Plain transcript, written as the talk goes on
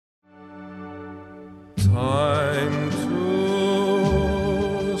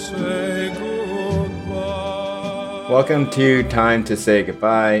Welcome to Time to Say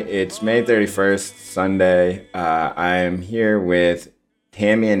Goodbye. It's May 31st, Sunday. I am here with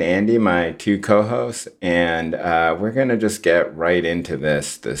Tammy and Andy, my two co-hosts, and we're going to just get right into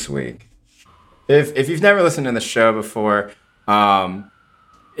this week. If you've never listened to the show before,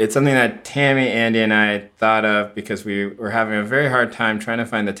 it's something that Tammy, Andy, and I thought of because we were having a very hard time trying to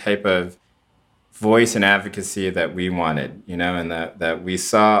find the type of voice and advocacy that we wanted, and that we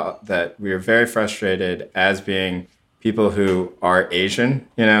saw that we were very frustrated as being people who are Asian,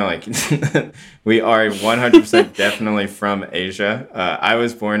 we are 100% definitely from Asia. I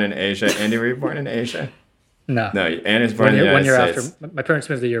was born in Asia. Andy, were you born in Asia? No, Andy was born in the United States. 1 year after. My parents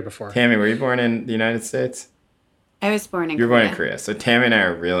moved the year before. Tammy, were you born in the United States? I was born in Korea. You were born in Korea. So Tammy and I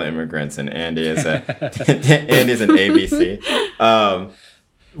are real immigrants, and Andy is Andy's an ABC.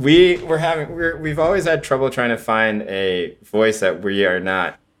 We've always had trouble trying to find a voice that we are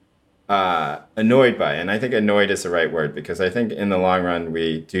not annoyed by, and I think annoyed is the right word, because I think in the long run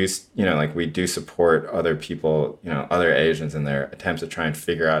we do support other people, other Asians in their attempts to try and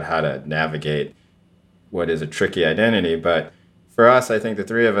figure out how to navigate what is a tricky identity. But for us, I think the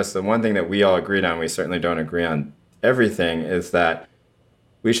three of us, the one thing that we all agreed on, we certainly don't agree on everything, is that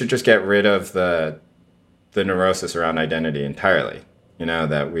we should just get rid of the neurosis around identity entirely.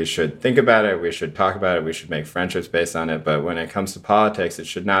 That we should think about it, we should talk about it, we should make friendships based on it. But when it comes to politics, it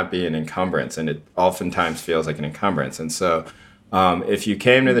should not be an encumbrance. And it oftentimes feels like an encumbrance. And so if you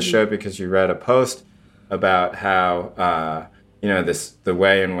came to the show because you read a post about how, the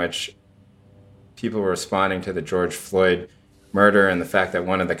way in which people were responding to the George Floyd murder and the fact that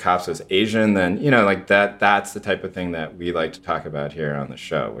one of the cops was Asian, then, that's the type of thing that we like to talk about here on the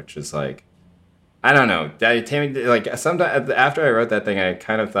show, which is like, I don't know. Tammy, sometimes after I wrote that thing, I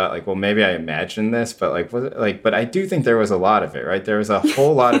kind of thought well, maybe I imagined this, but was it but I do think there was a lot of it, right? There was a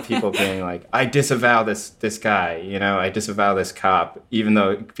whole lot of people being like, I disavow this guy, I disavow this cop, even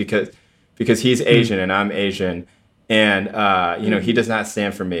though because he's Asian and I'm Asian, and he does not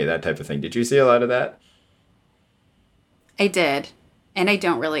stand for me, that type of thing. Did you see a lot of that? I did, and I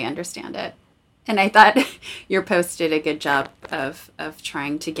don't really understand it. And I thought your post did a good job of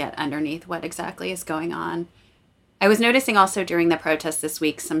trying to get underneath what exactly is going on. I was noticing also during the protest this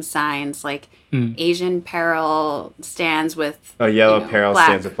week some signs like Asian peril stands with yellow peril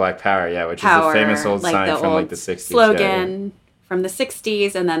stands with black power, which power, is a famous old sign from the 60s. Slogan from the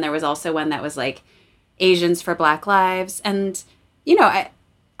 60s, and then there was also one that was like Asians for Black Lives. And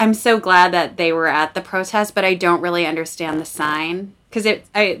I'm so glad that they were at the protest, but I don't really understand the sign. Because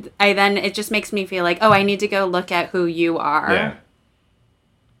it just makes me feel like, oh, I need to go look at who you are. Yeah.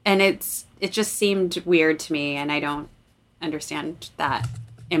 And it just seemed weird to me, and I don't understand that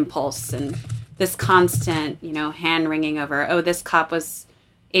impulse and this constant, hand wringing over, oh, this cop was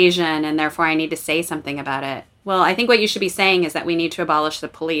Asian, and therefore I need to say something about it. Well, I think what you should be saying is that we need to abolish the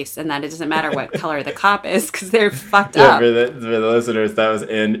police, and that it doesn't matter what color the cop is, because they're fucked up. For the listeners, that was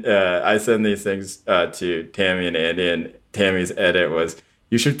I send these things to Tammy and Andy, and Tammy's edit was,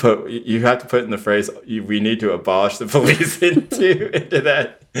 you have to put in the phrase, we need to abolish the police into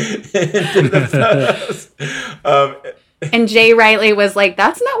the post. And Jay Riley was like,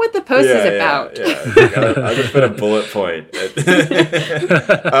 that's not what the post is about. Yeah. I'll just put a bullet point.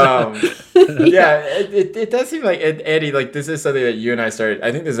 It does seem like, Andy, this is something that you and I started,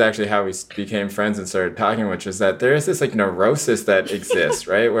 I think this is actually how we became friends and started talking, which is that there is this neurosis that exists,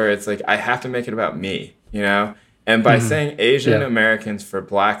 right? Where it's I have to make it about me, And by saying Asian Americans for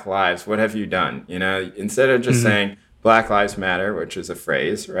Black Lives, what have you done? Instead of just saying Black Lives Matter, which is a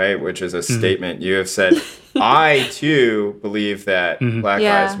phrase, right? Which is a statement, you have said, I too believe that Black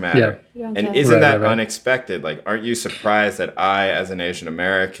Lives Matter. Yeah. And isn't that unexpected? Aren't you surprised that I, as an Asian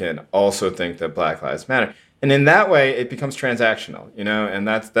American, also think that Black Lives Matter? And in that way, it becomes transactional, and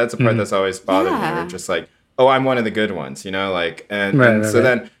that's the part that's always bothered me. We're just oh, I'm one of the good ones, then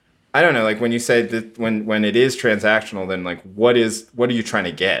I don't know, when you say that when it is transactional, then what are you trying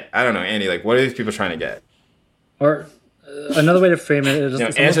to get? I don't know, Andy, what are these people trying to get? Or another way to frame it is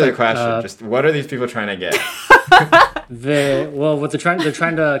answer the question. Just what are these people trying to get? What they're trying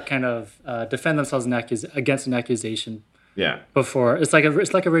to kind of defend themselves against an accusation. Yeah. Before it's like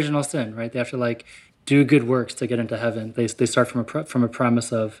original sin, right? They have to do good works to get into heaven. They start from a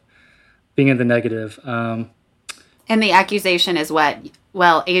premise of being in the negative. And the accusation is what?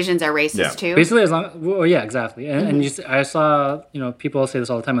 Well, Asians are racist too. Basically, exactly. And I saw people say this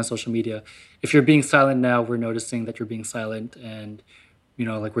all the time on social media. If you're being silent now, we're noticing that you're being silent, and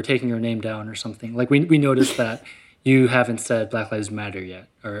we're taking your name down or something. We noticed that you haven't said Black Lives Matter yet,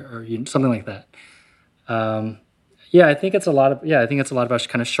 or something like that. I think it's a lot about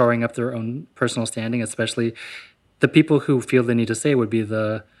kind of shoring up their own personal standing, especially the people who feel the need to say it would be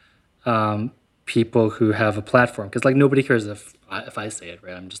the people who have a platform. Because like nobody cares if I say it,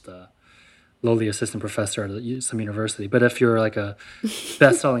 right? I'm just a lowly assistant professor at some university. But if you're like a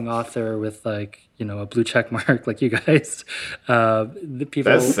best-selling author with like, you know, a blue check mark like you guys, the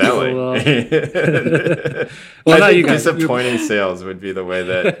people best-selling. Well, I not think you guys. disappointing sales would be the way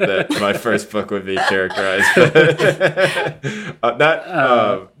that my first book would be characterized.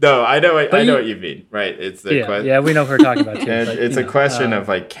 No, I know what you mean. Right? It's the question. Yeah, we know who we're talking about too. And it's a question of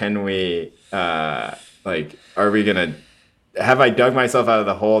like, can we, like, are we gonna? Have I dug myself out of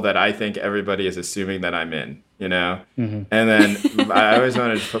the hole that I think everybody is assuming that I'm in, you know? Mm-hmm. And then I always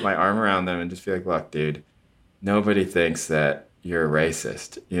wanted to put my arm around them and just be like, look, dude, nobody thinks that you're a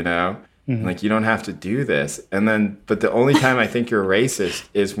racist, you know? Mm-hmm. Like, you don't have to do this. And then, but the only time I think you're racist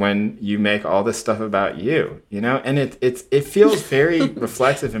is when you make all this stuff about you, you know? And it feels very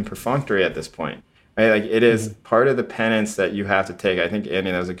reflexive and perfunctory at this point, right? Like, it is part of the penance that you have to take. I think,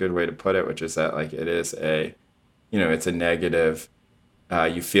 Andy, that was a good way to put it, which is that, like, it is it's a negative.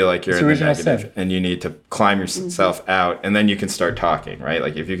 You feel like you're in the negative and you need to climb yourself out, and then you can start talking, right?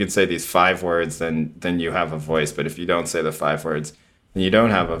 Like if you can say these 5 words, then you have a voice. But if you don't say the 5 words, then you don't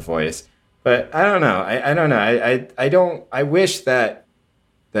have a voice. But I don't know. I don't know. I wish that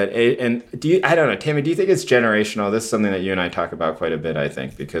and I don't know, Tammy, do you think it's generational? This is something that you and I talk about quite a bit, I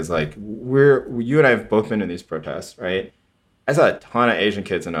think, because like you and I have both been in these protests, right? I saw a ton of Asian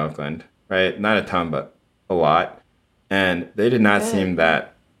kids in Oakland, right? Not a ton, but a lot. And they did not seem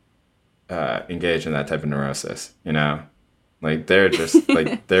that engaged in that type of neurosis, you know? Like, they're just,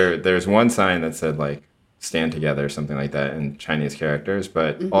 like, there's one sign that said, like, stand together or something like that in Chinese characters,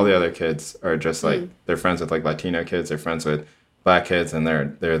 but all the other kids are just, like, they're friends with, like, Latino kids, they're friends with Black kids, and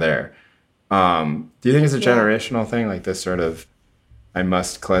they're there. Do you think it's a generational thing, like this sort of, I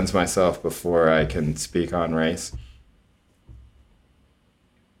must cleanse myself before I can speak on race?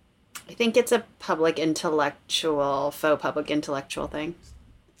 I think it's a faux public intellectual thing.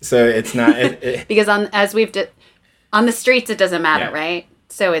 So it's not because on the streets it doesn't matter, right?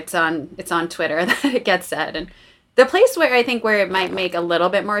 So it's on Twitter that it gets said, and the place where I think where it might make a little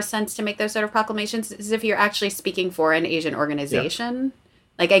bit more sense to make those sort of proclamations is if you're actually speaking for an Asian organization. Yeah.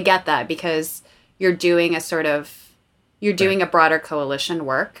 Like, I get that because you're doing a broader coalition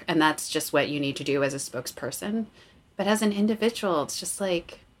work, and that's just what you need to do as a spokesperson. But as an individual, it's just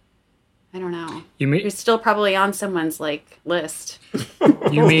like, I don't know. You're still probably on someone's like list.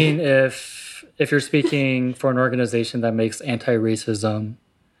 You mean if you're speaking for an organization that makes anti-racism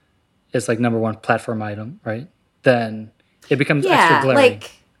its like number one platform item, right? Then it becomes extra glaring.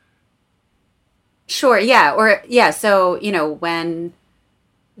 Like, sure, yeah, or yeah. So when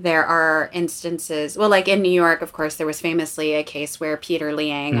there are instances, well, like in New York, of course, there was famously a case where Peter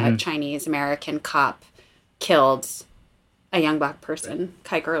Liang, a Chinese American cop, killed a young Black person,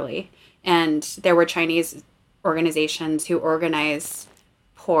 Kai Gurley. And there were Chinese organizations who organize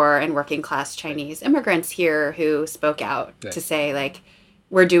poor and working class Chinese immigrants here who spoke out to say, like,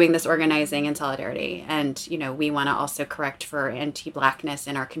 we're doing this organizing in solidarity. And, we want to also correct for anti-Blackness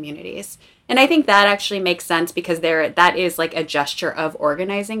in our communities. And I think that actually makes sense because that is like a gesture of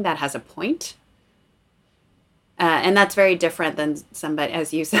organizing that has a point. And that's very different than somebody,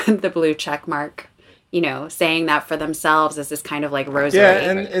 as you said, the blue check mark. Saying that for themselves as this kind of like rosary. Yeah,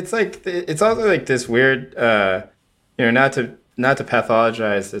 and it's like it's also like this weird, not to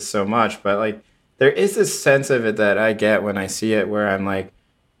pathologize this so much, but like there is this sense of it that I get when I see it, where I'm like,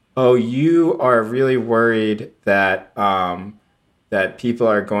 oh, you are really worried that that people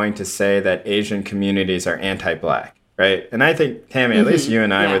are going to say that Asian communities are anti-Black. Right. And I think, Tammy, at least you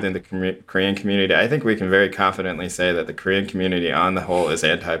and I within the Korean community, I think we can very confidently say that the Korean community on the whole is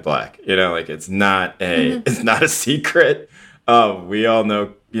anti-Black. Like it's not a secret. We all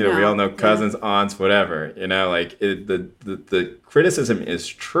know, we all know cousins, aunts, whatever, like the criticism is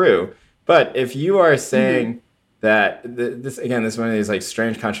true. But if you are saying that this is one of these like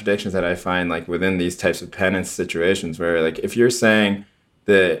strange contradictions that I find like within these types of penance situations where like if you're saying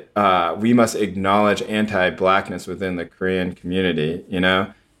that we must acknowledge anti-Blackness within the Korean community,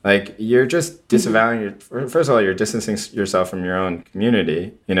 like you're just disavowing first of all, you're distancing yourself from your own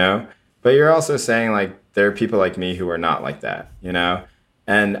community, but you're also saying like there are people like me who are not like that,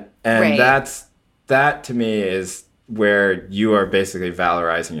 and right. that to me is where you are basically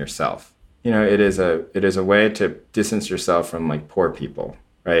valorizing yourself. It is a way to distance yourself from like poor people,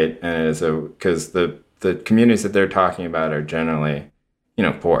 right? And it is because the communities that they're talking about are generally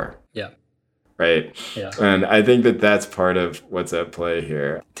poor. Yeah. Right. Yeah. And I think that that's part of what's at play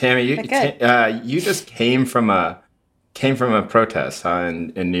here. Tammy, you just came from a protest, huh,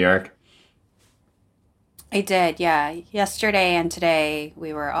 in New York? I did, yeah. Yesterday and today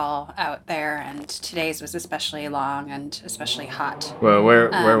we were all out there, and today's was especially long and especially hot. Well,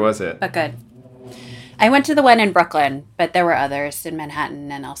 where was it? But good. I went to the one in Brooklyn, but there were others in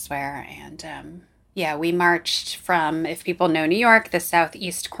Manhattan and elsewhere. And yeah, we marched from, if people know New York, the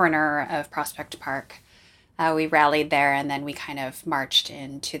southeast corner of Prospect Park. We rallied there, and then we kind of marched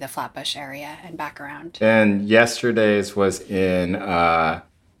into the Flatbush area and back around. And yesterday's was in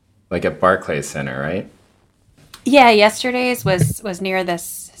like at Barclays Center, right? Yeah, yesterday's was near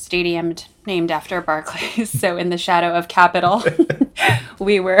this stadium named after Barclays. So in the shadow of Capitol,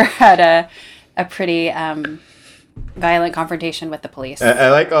 we were at a pretty violent confrontation with the police. I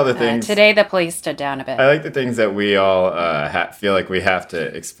like all the things. Today, the police stood down a bit. I like the things that we all feel like we have to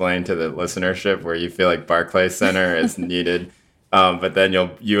explain to the listenership, where you feel like Barclays Center is needed. But then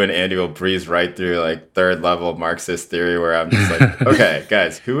you and Andy will breeze right through like third level Marxist theory, where I'm just like, okay,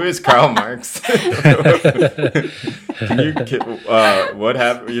 guys, who is Karl Marx? What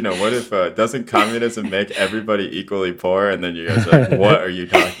happened? You know, what if doesn't communism make everybody equally poor? And then you guys are like, what are you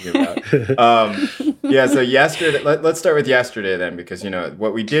talking about? Yeah. So yesterday, let's start with yesterday then, because you know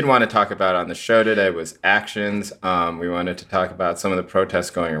what we did want to talk about on the show today was actions. We wanted to talk about some of the protests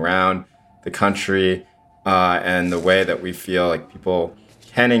going around the country. And the way that we feel like people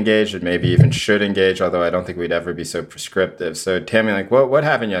can engage and maybe even should engage, although I don't think we'd ever be so prescriptive. So, Tammy, like, what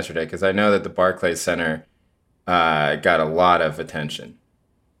happened yesterday? Because I know that the Barclays Center got a lot of attention.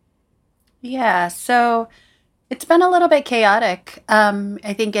 Yeah, so it's been a little bit chaotic,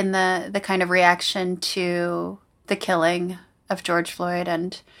 I think, in the kind of reaction to the killing of George Floyd.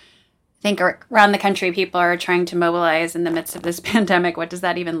 And I think around the country, people are trying to mobilize in the midst of this pandemic. What does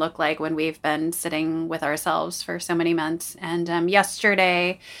that even look like when we've been sitting with ourselves for so many months? And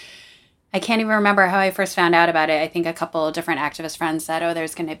yesterday, I can't even remember how I first found out about it. I think a couple of different activist friends said, oh,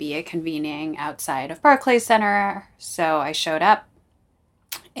 there's going to be a convening outside of Barclays Center. So I showed up,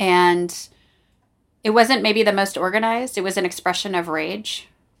 and it wasn't maybe the most organized. It was an expression of rage.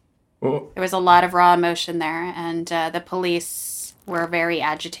 Well, There was a lot of raw emotion there, and the police were very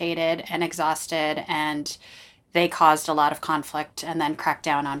agitated and exhausted, and they caused a lot of conflict and then cracked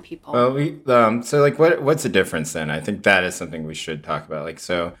down on people. well, so like, what's the difference then? I think that is something we should talk about. Like,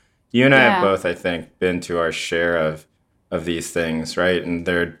 so you and I have both, I think, been to our share of these things, right? And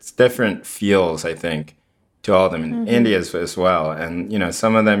there's different feels, I think, to all of them, in India as well. And you know,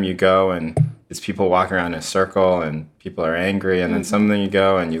 some of them you go and it's people walking around in a circle and people are angry, and then some of them you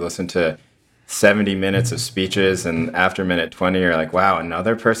go and you listen to 70 minutes of speeches, and after minute 20 you're like, wow,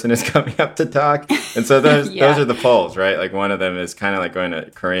 another person is coming up to talk. And so those are the polls, right? Like one of them is kind of like going to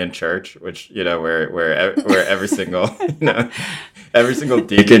Korean church, which, you know, where every single every single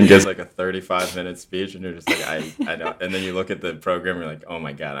deacon gives like a 35-minute speech, and you're just like, I don't. And then you look at the program, you're like, oh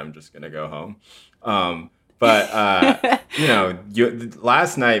my god, I'm just gonna go home. But you know,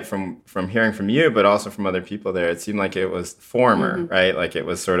 last night from hearing from you, but also from other people there, it seemed like it was former, right? Like it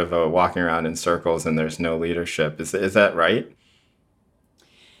was sort of a walking around in circles and there's no leadership. Is that right?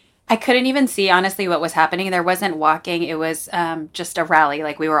 I couldn't even see, honestly, what was happening. There wasn't walking. It was just a rally.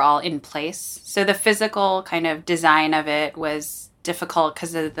 Like we were all in place. So the physical kind of design of it was difficult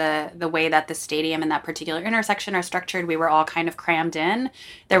because of the way that the stadium and that particular intersection are structured. We were all kind of crammed in.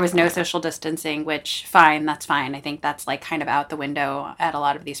 There was no social distancing, which that's fine. I think that's like kind of out the window at a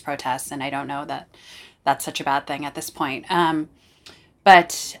lot of these protests, and I don't know that that's such a bad thing at this point. Yeah,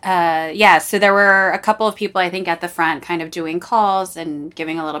 so there were a couple of people, I think, at the front kind of doing calls and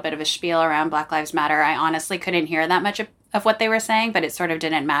giving a little bit of a spiel around Black Lives Matter. I honestly couldn't hear that much of what they were saying, but it sort of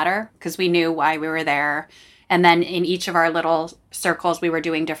didn't matter because we knew why we were there. And then in each of our little circles, we were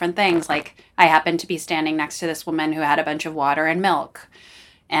doing different things. Like I happened to be standing next to this woman who had a bunch of water and milk.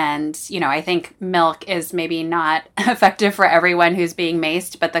 And, you know, I think milk is maybe not effective for everyone who's being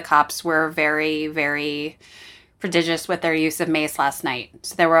maced, but the cops were very, very prodigious with their use of mace last night.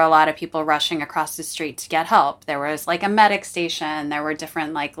 So there were a lot of people rushing across the street to get help. There was like a medic station. There were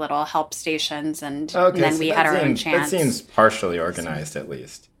different like little help stations. And then we had our own chance. That seems partially organized at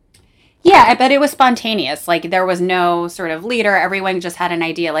least. Yeah, but it was spontaneous. Like there was no sort of leader. Everyone just had an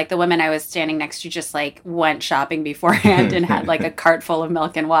idea. Like the woman I was standing next to just like went shopping beforehand and had like a cart full of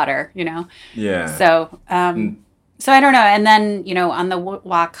milk and water, you know? Yeah. So I don't know. And then, you know, on the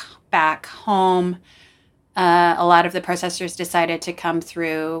walk back home, a lot of the protesters decided to come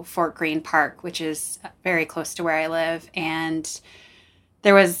through Fort Greene Park, which is very close to where I live. And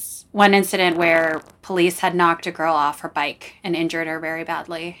there was one incident where police had knocked a girl off her bike and injured her very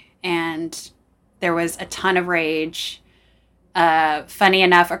badly. And there was a ton of rage. funny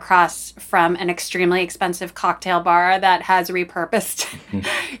enough, across from an extremely expensive cocktail bar that has repurposed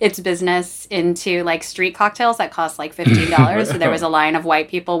its business into like street cocktails that cost like $15. So there was a line of white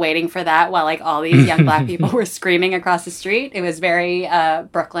people waiting for that while like all these young black people were screaming across the street. It was very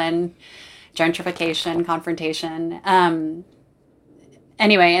Brooklyn gentrification, confrontation.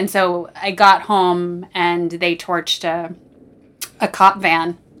 Anyway, and so I got home and they torched a cop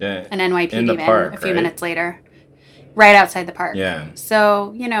van, an NYPD van, park, a few minutes later. Right outside the park. Yeah.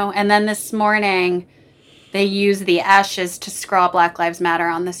 So, and then this morning they used the ashes to scrawl Black Lives Matter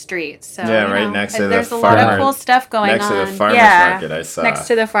on the street. So, next to there's a lot of cool stuff going on. Next to the farmer's market, I saw. Next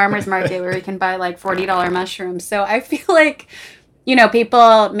to the farmer's market where you can buy like $40 mushrooms. So I feel like, people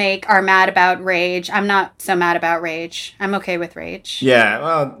are mad about rage. I'm not so mad about rage. I'm okay with rage. Yeah,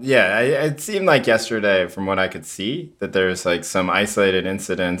 well, yeah. It seemed like yesterday, from what I could see, that there's like some isolated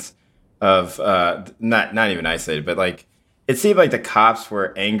incidents of not even isolated, but like it seemed like the cops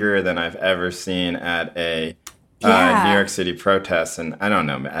were angrier than I've ever seen at a New York City protest. And I don't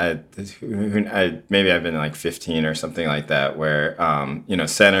know, maybe I've been like 15 or something like that, where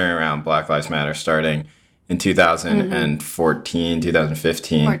centering around Black Lives Matter starting in 2014,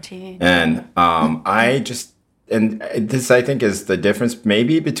 2015. And this I think is the difference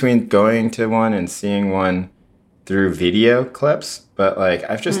maybe between going to one and seeing one through video clips, but like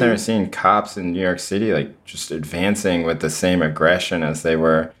I've just never seen cops in New York City like just advancing with the same aggression as they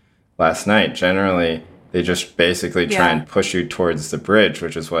were last night. Generally, they just basically try and push you towards the bridge,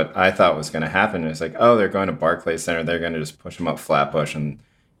 which is what I thought was going to happen. It's like, oh, they're going to Barclays Center, they're going to just push them up Flatbush, and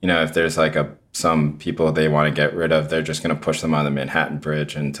if there's like some people they want to get rid of, they're just going to push them on the Manhattan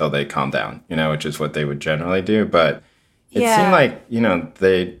Bridge until they calm down, which is what they would generally do, but. It seemed like,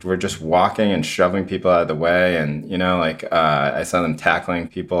 they were just walking and shoving people out of the way. And, I saw them tackling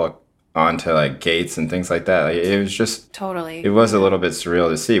people onto like gates and things like that. Like, it was just totally. It was a little bit surreal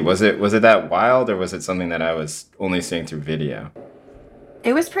to see. Was it that wild, or was it something that I was only seeing through video?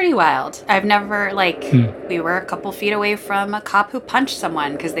 It was pretty wild. I've never we were a couple feet away from a cop who punched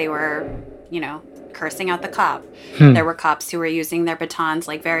someone because they were, cursing out the cop. There were cops who were using their batons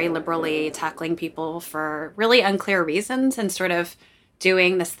like very liberally, tackling people for really unclear reasons and sort of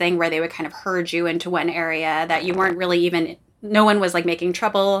doing this thing where they would kind of herd you into one area that you weren't really even, no one was like making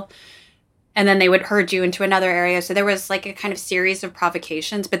trouble. And then they would herd you into another area. So there was like a kind of series of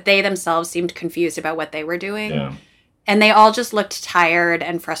provocations, but they themselves seemed confused about what they were doing. Yeah. And they all just looked tired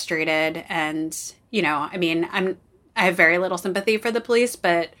and frustrated. And, I have very little sympathy for the police,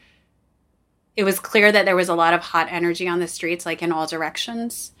 but it was clear that there was a lot of hot energy on the streets, like in all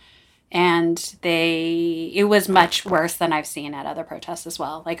directions. And it was much worse than I've seen at other protests as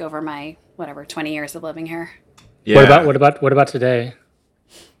well, like over my, 20 years of living here. Yeah. What about today?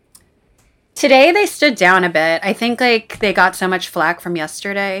 Today they stood down a bit. I think like they got so much flack from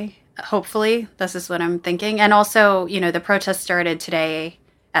yesterday. Hopefully, this is what I'm thinking. And also, the protest started today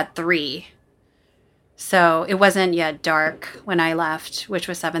at 3. So it wasn't yet dark when I left, which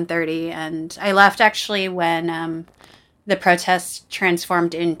was 7:30. And I left actually when the protest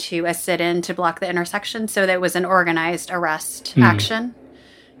transformed into a sit-in to block the intersection. So there was an organized arrest action.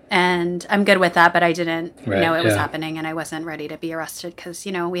 And I'm good with that, but I didn't know it was happening, and I wasn't ready to be arrested because,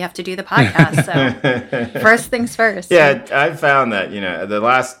 we have to do the podcast. So first things first. Yeah, I found that, the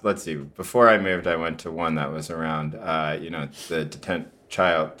last, before I moved, I went to one that was around, the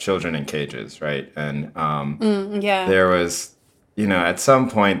children in cages, right? And there was, at some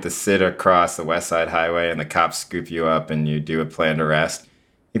point, the sit across the West Side Highway and the cops scoop you up and you do a planned arrest.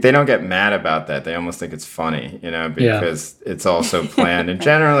 They don't get mad about that. They almost think it's funny, because it's also planned. And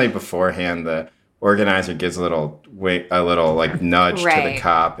generally beforehand, the organizer gives a little like nudge to the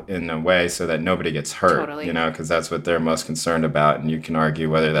cop in a way so that nobody gets hurt, because that's what they're most concerned about. And you can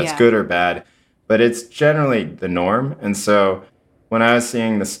argue whether that's good or bad, but it's generally the norm. And so when I was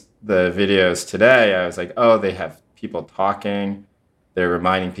seeing the videos today, I was like, oh, they have people talking. They're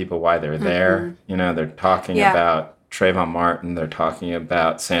reminding people why they're there. They're talking about Trayvon Martin, they're talking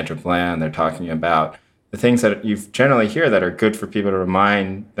about Sandra Bland, they're talking about the things that you generally hear that are good for people to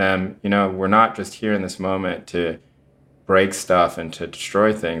remind them, we're not just here in this moment to break stuff and to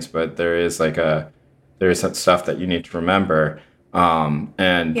destroy things, but there is some stuff that you need to remember.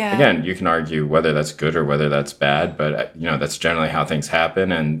 Again, you can argue whether that's good or whether that's bad, but that's generally how things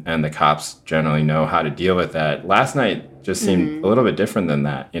happen, and the cops generally know how to deal with that. Last night just seemed a little bit different than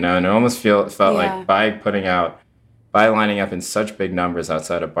that, and it almost felt like by lining up in such big numbers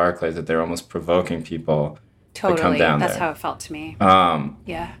outside of Barclays that they're almost provoking people to come down That's there. how it felt to me.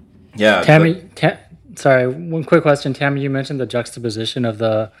 Yeah. Tammy, sorry, one quick question. Tammy, you mentioned the juxtaposition of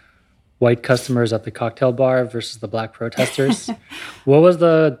the white customers at the cocktail bar versus the black protesters. What was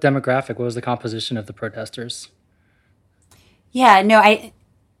the demographic? What was the composition of the protesters? Yeah, no,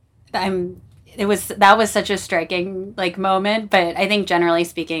 that was such a striking like moment, but I think generally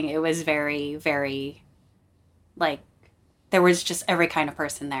speaking, it was very, very like there was just every kind of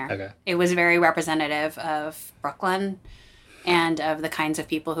person there. Okay. It was very representative of Brooklyn and of the kinds of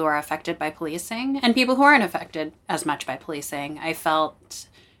people who are affected by policing and people who aren't affected as much by policing. I felt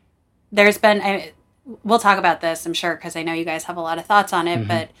we'll talk about this, I'm sure, because I know you guys have a lot of thoughts on it,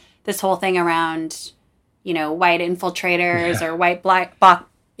 but this whole thing around, white infiltrators or white black bloc,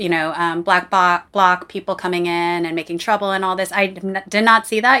 bloc people coming in and making trouble and all this. I did not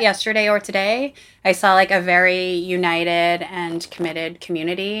see that yesterday or today. I saw like a very united and committed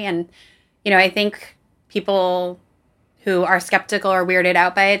community. And, I think people who are skeptical or weirded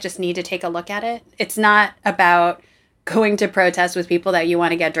out by it just need to take a look at it. It's not about going to protest with people that you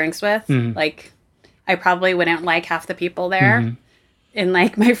want to get drinks with. Like, I probably wouldn't like half the people there in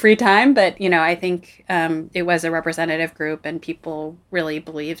like my free time, but I think it was a representative group and people really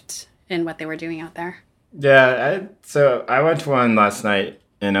believed in what they were doing out there. Yeah, so I went to one last night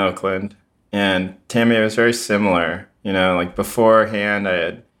in Oakland, and Tammy, it was very similar. Like beforehand, I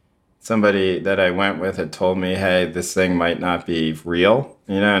had somebody that I went with had told me, "Hey, this thing might not be real,"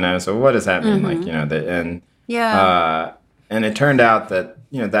 and I was like, "What does that mean?" Like, and it turned out that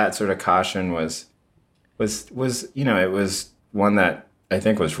that sort of caution was it was one that I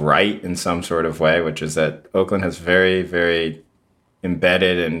think was right in some sort of way, which is that Oakland has very, very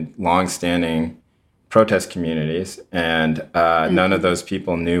embedded and longstanding protest communities, and none of those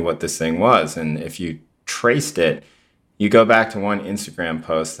people knew what this thing was. And if you traced it, you go back to one Instagram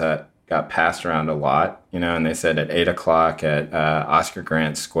post that got passed around a lot, and they said at 8 o'clock at Oscar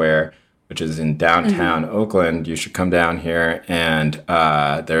Grant Square, which is in downtown Oakland, you should come down here, and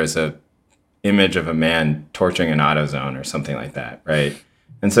there's a image of a man torching an AutoZone or something like that, right?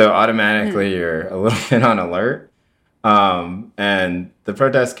 And so automatically you're a little bit on alert. And the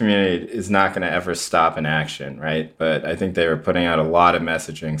protest community is not going to ever stop an action, right? But I think they were putting out a lot of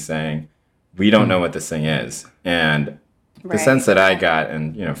messaging saying, we don't know what this thing is. And the sense that I got,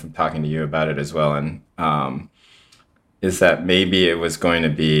 and from talking to you about it as well, and is that maybe it was going to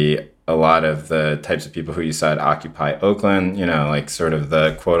be a lot of the types of people who you saw at Occupy Oakland, like sort of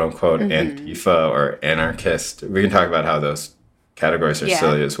the quote unquote Antifa or anarchist. We can talk about how those categories are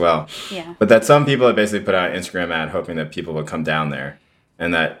silly as well. Yeah. But that some people had basically put out an Instagram ad hoping that people would come down there,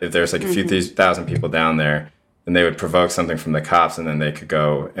 and that if there's like a few thousand people down there, then they would provoke something from the cops, and then they could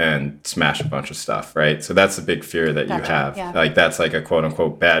go and smash a bunch of stuff, right? So that's the big fear that you have. Yeah. Like that's like a quote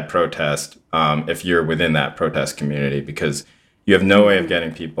unquote bad protest if you're within that protest community, because you have no way of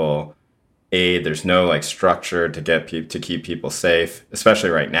getting people aid. There's no like structure to get to keep people safe,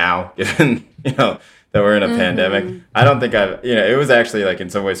 especially right now, given that we're in a pandemic. I don't think it was actually like in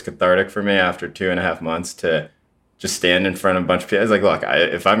some ways cathartic for me after 2.5 months to just stand in front of a bunch of people. I was like, look,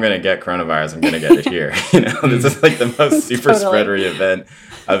 if I'm going to get coronavirus, I'm going to get it here. This is like the most super spreadery event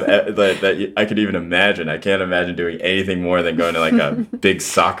that I could even imagine. I can't imagine doing anything more than going to like a big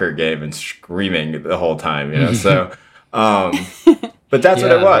soccer game and screaming the whole time, so, but that's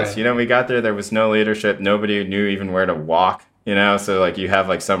what it was. Right. We got there was no leadership. Nobody knew even where to walk, so like you have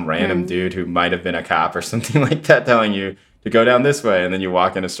like some random dude who might have been a cop or something like that telling you to go down this way, and then you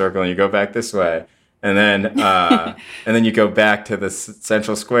walk in a circle and you go back this way. And then and then you go back to the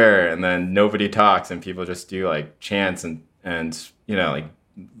central square, and then nobody talks, and people just do like chants and like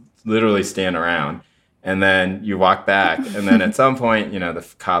literally stand around. And then you walk back, and then at some point, the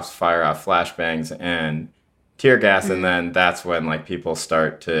cops fire off flashbangs and tear gas, and then that's when like people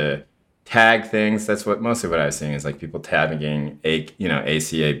start to tag things. That's mostly what I was seeing is like people tagging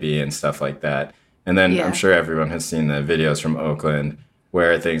ACAB and stuff like that. And then I'm sure everyone has seen the videos from Oakland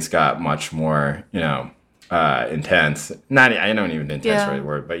where things got much more, intense. I don't even intense right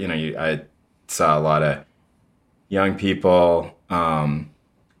word, but I saw a lot of young people. I'd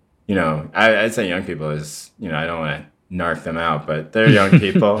say young people is, I don't want to narc them out, but they're young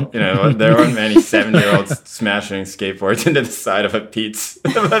people. There weren't many 7-year-olds smashing skateboards into the side of a Pete's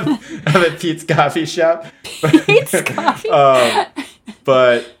of a Pete's coffee shop. Pete's coffee.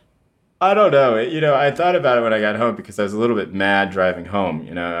 But I don't know. I thought about it when I got home because I was a little bit mad driving home.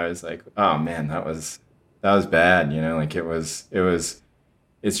 I was like, oh man, that was bad. Like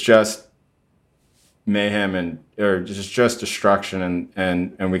it's just mayhem or just destruction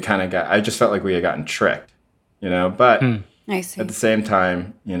and we kind of I just felt like we had gotten tricked, but I see. At the same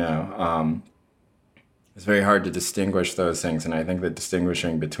time, it's very hard to distinguish those things. And I think that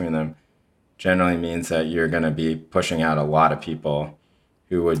distinguishing between them generally means that you're going to be pushing out a lot of people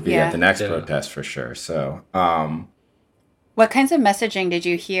who would be at the next Yeah. protest for sure. So What kinds of messaging did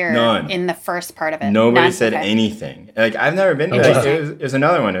you hear None. in the first part of it? nobody None? said Okay. anything. Like I've never been to Oh, like wow. it was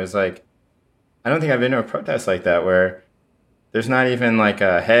another one. It was like I don't think I've been to a protest like that where there's not even like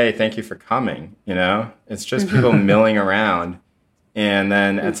a hey, thank you for coming, you know? It's just people milling around. And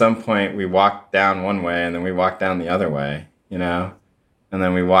then at some point we walked down one way and then we walked down the other way, you know? And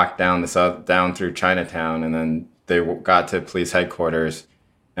then we walked down down through Chinatown and then they got to police headquarters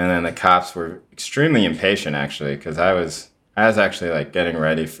and then the cops were extremely impatient actually because I was actually like getting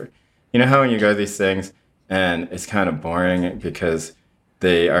ready for you know how when you go to these things and it's kind of boring because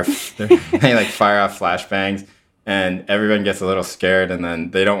they like fire off flashbangs and everyone gets a little scared and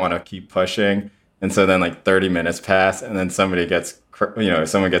then they don't want to keep pushing and so then like 30 minutes pass and then someone gets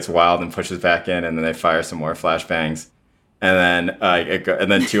wild and pushes back in and then they fire some more flashbangs and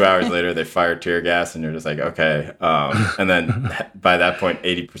then 2 hours later they fire tear gas and you're just like okay and then by that point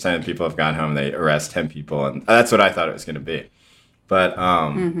 80% of people have gone home. They arrest 10 people and that's what I thought it was going to be. But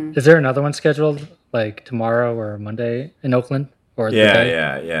Is there another one scheduled like tomorrow or Monday in Oakland? Or the day?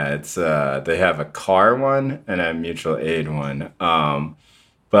 yeah. It's they have a car one and a mutual aid one.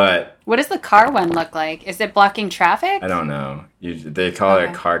 But What does the car one look like? Is it blocking traffic? I don't know. They call it a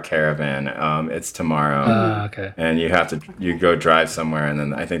Okay. car caravan. It's tomorrow, Okay. and you go drive somewhere, and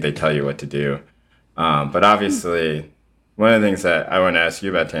then I think they tell you what to do. But obviously, one of the things that I want to ask you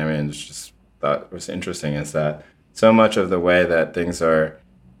about, Tammy, and just thought was interesting is that so much of the way that things are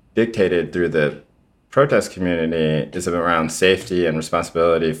dictated through the protest community is around safety and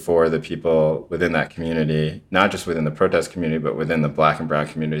responsibility for the people within that community, not just within the protest community, but within the Black and brown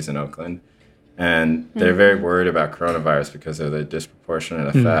communities in Oakland. And they're very worried about coronavirus because of the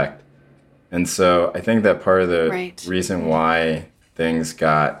disproportionate effect. And so I think that part of the Right. reason why things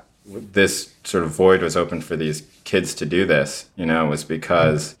got this sort of void was open for these kids to do this, was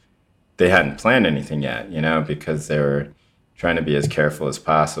because they hadn't planned anything yet, because they were trying to be as careful as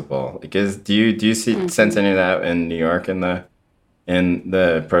possible. Like, do you sense any of that in New York in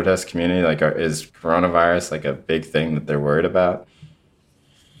the protest community? Like, is coronavirus like a big thing that they're worried about?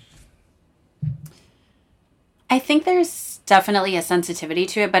 I think there's definitely a sensitivity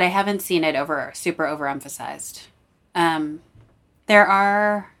to it, but I haven't seen it super overemphasized. There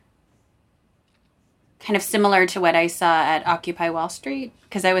are kind of similar to what I saw at Occupy Wall Street,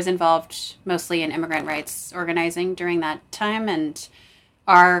 because I was involved mostly in immigrant rights organizing during that time, and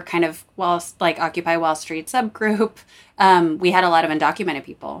our kind of Occupy Wall Street subgroup, we had a lot of undocumented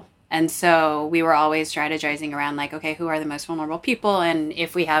people. And so we were always strategizing around like, okay, who are the most vulnerable people? And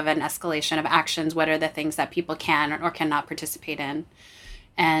if we have an escalation of actions, what are the things that people can or cannot participate in?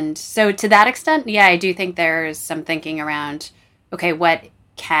 And so to that extent, yeah, I do think there's some thinking around, okay, what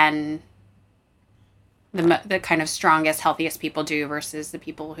can the kind of strongest, healthiest people do versus the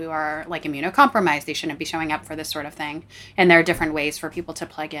people who are like immunocompromised. They shouldn't be showing up for this sort of thing. And there are different ways for people to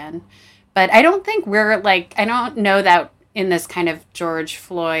plug in. But I don't think I don't know that in this kind of George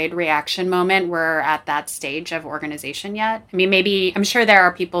Floyd reaction moment, we're at that stage of organization yet. I mean, I'm sure there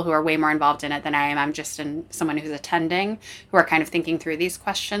are people who are way more involved in it than I am. I'm just someone who's attending who are kind of thinking through these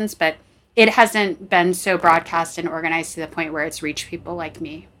questions, but it hasn't been so broadcast and organized to the point where it's reached people like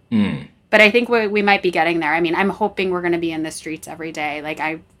me. But I think we might be getting there. I mean, I'm hoping we're going to be in the streets every day. Like,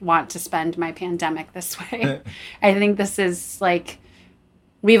 I want to spend my pandemic this way. I think this is like,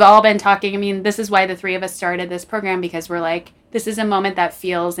 we've all been talking. I mean, this is why the three of us started this program, because we're like, this is a moment that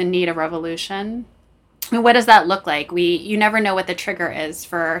feels in need of revolution. And what does that look like? You never know what the trigger is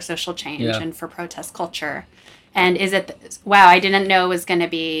for social change and for protest culture. And is it, wow, I didn't know it was going to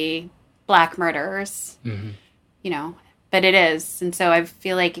be Black murderers, but it is. And so I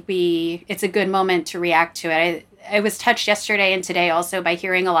feel like it's a good moment to react to it. I was touched yesterday and today also by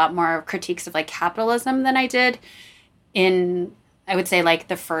hearing a lot more critiques of like capitalism than I did in, I would say, like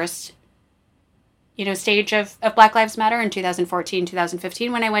the first, stage of Black Lives Matter in 2014,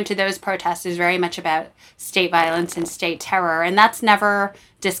 2015. When I went to those protests, it was very much about state violence and state terror. And that's never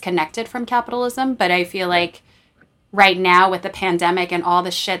disconnected from capitalism. But I feel like right now with the pandemic and all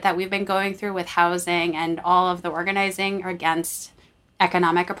the shit that we've been going through with housing and all of the organizing against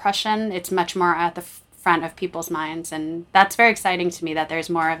economic oppression, it's much more at the front of people's minds. And that's very exciting to me that there's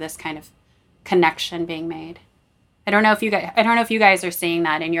more of this kind of connection being made. I don't know if you guys are seeing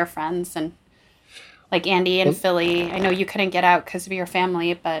that in your friends and like Andy and Philly. I know you couldn't get out because of your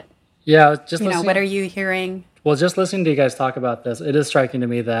family, but yeah, just what are you hearing? Well, just listening to you guys talk about this, it is striking to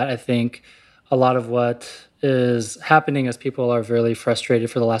me that I think a lot of what is happening is people are really frustrated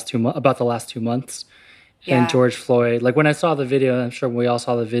for about the last 2 months. Yeah. And George Floyd, like when I saw the video, I'm sure we all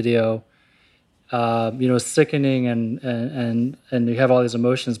saw the video, sickening and you have all these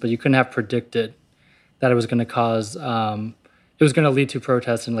emotions, but you couldn't have predicted that it was going to cause, it was going to lead to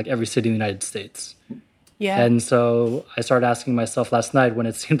protests in like every city in the United States. Yeah. And so I started asking myself last night when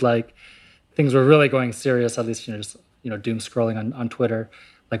it seemed like things were really going serious, at least, just, doom scrolling on Twitter,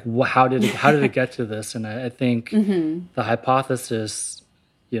 like how did it get to this? And I think the hypothesis,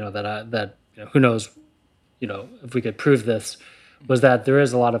 that who knows, if we could prove this, was that there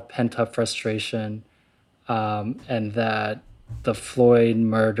is a lot of pent-up frustration, and that the Floyd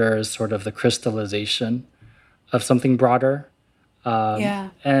murder is sort of the crystallization of something broader.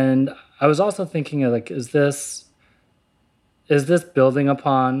 And I was also thinking, like, is this building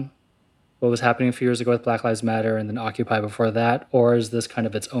upon what was happening a few years ago with Black Lives Matter and then Occupy before that, or is this kind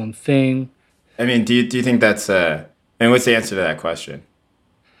of its own thing? I mean, do you think that's and what's the answer to that question?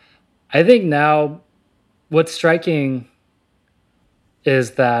 I think now what's striking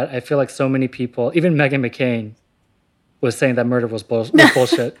is that I feel like so many people, even Meghan McCain, was saying that murder was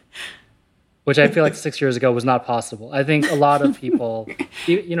bullshit, which I feel like 6 years ago was not possible. I think a lot of people,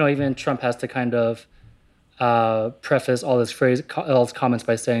 even Trump has to kind of preface all his comments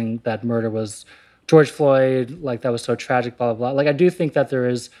by saying that murder was George Floyd, like that was so tragic, blah, blah, blah. Like I do think that there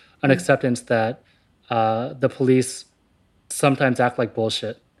is an acceptance that the police sometimes act like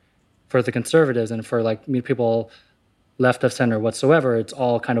bullshit for the conservatives and for like people left of center whatsoever. It's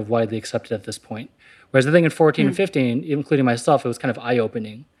all kind of widely accepted at this point. Whereas I think in 14 and 15, including myself, it was kind of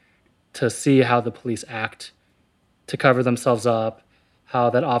eye-opening to see how the police act to cover themselves up, how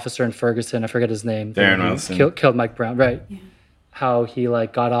that officer in Ferguson, I forget his name, Darren Wilson, killed Mike Brown, right? Yeah. How he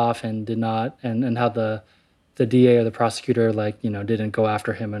like got off and did not, and how the DA or the prosecutor didn't go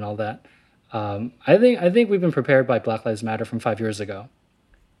after him and all that. I think we've been prepared by Black Lives Matter from 5 years ago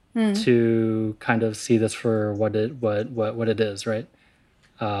to kind of see this for what it is, right?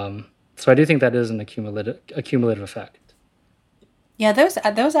 So I do think that is an accumulative effect. Yeah, those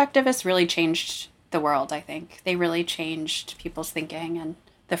activists really changed the world, I think. They really changed people's thinking and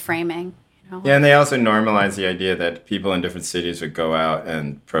the framing. Yeah, and they also normalized the idea that people in different cities would go out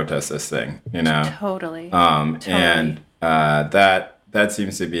and protest this thing, Totally. And that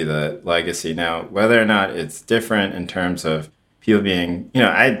seems to be the legacy. Now, whether or not it's different in terms of people being,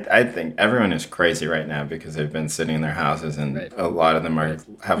 I think everyone is crazy right now because they've been sitting in their houses and a lot of them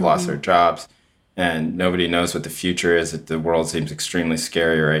have lost their jobs and nobody knows what the future is. The world seems extremely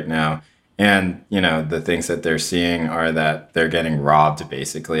scary right now. And, the things that they're seeing are that they're getting robbed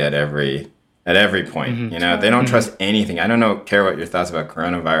basically at every point. They don't trust anything. I don't care what your thoughts about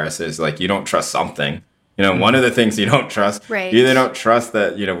coronavirus is. Like, you don't trust something. One of the things you don't trust, you either don't trust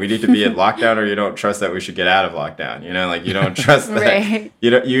that, we need to be at lockdown or you don't trust that we should get out of lockdown. You don't trust that.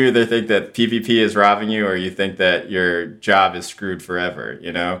 You either think that PPP is robbing you or you think that your job is screwed forever,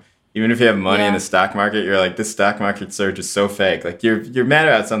 Even if you have money in the stock market, you're like, this stock market surge is so fake. Like, you're mad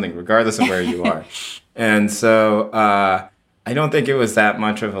about something regardless of where you are. And so I don't think it was that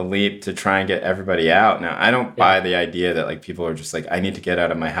much of a leap to try and get everybody out. Now, I don't buy the idea that like people are just like, I need to get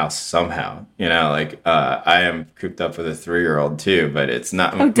out of my house somehow. I am cooped up with a 3-year-old too, but it's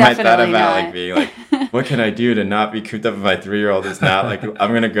not. My thought about like being like, what can I do to not be cooped up with my 3-year-old is not like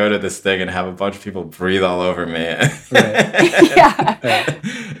I'm gonna go to this thing and have a bunch of people breathe all over me.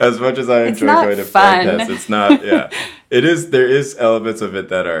 As much as I enjoy going to protests, it's not. Yeah, it is. There is elements of it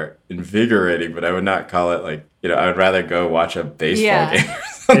that are invigorating, but I would not call it like. I would rather go watch a baseball game or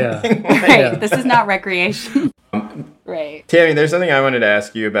something. Right. This is not recreation. Right. Tammy, there's something I wanted to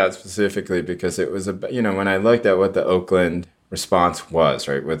ask you about specifically because it was, when I looked at what the Oakland response was,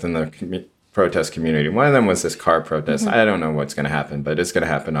 right, within the protest community, one of them was this car protest. I don't know what's going to happen, but it's going to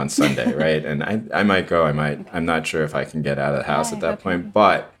happen on Sunday, right? And I might go. I'm not sure if I can get out of the house at that point,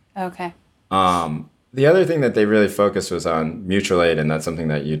 but... Okay. The other thing that they really focused was on mutual aid, and that's something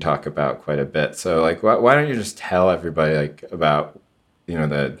that you talk about quite a bit. So, like, why don't you just tell everybody, like, about,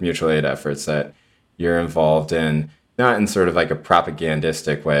 the mutual aid efforts that you're involved in, not in sort of like a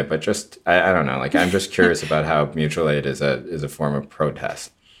propagandistic way, but just, I don't know, like, I'm just curious about how mutual aid is a form of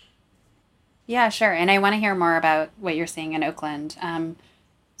protest. Yeah, sure. And I want to hear more about what you're seeing in Oakland.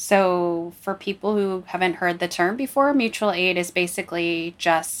 So for people who haven't heard the term before, mutual aid is basically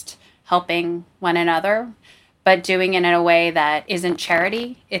just helping one another, but doing it in a way that isn't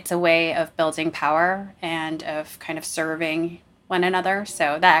charity. It's a way of building power and of kind of serving one another.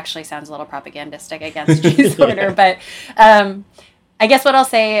 So that actually sounds a little propagandistic against G's order. But I guess what I'll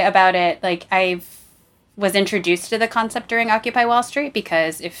say about it, like I was introduced to the concept during Occupy Wall Street,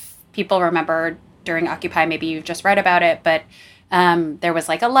 because if people remember during Occupy, maybe you've just read about it, but there was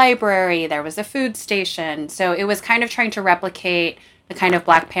like a library, there was a food station. So it was kind of trying to replicate the kind of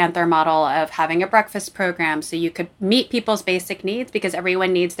Black Panther model of having a breakfast program so you could meet people's basic needs, because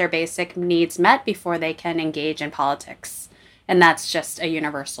everyone needs their basic needs met before they can engage in politics. And that's just a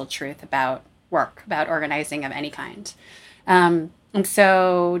universal truth about work, about organizing of any kind. And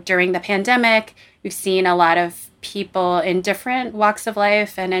so during the pandemic, we've seen a lot of people in different walks of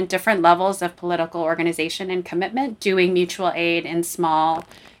life and in different levels of political organization and commitment doing mutual aid in small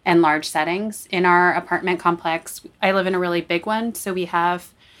and large settings. In our apartment complex, I live in a really big one, so we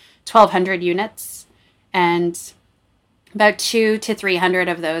have 1,200 units, and about 200 to 300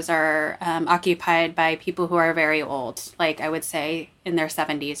 of those are occupied by people who are very old, like I would say in their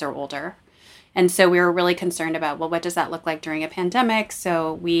 70s or older. And so we were really concerned about, well, what does that look like during a pandemic?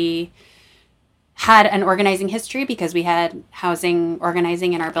 So we had an organizing history because we had housing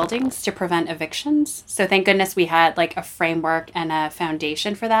organizing in our buildings to prevent evictions. So thank goodness we had like a framework and a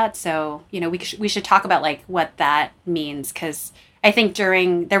foundation for that. So, you know, we should talk about like what that means, because I think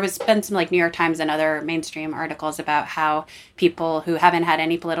there was been some like New York Times and other mainstream articles about how people who haven't had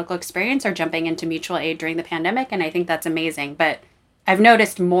any political experience are jumping into mutual aid during the pandemic. And I think that's amazing. But I've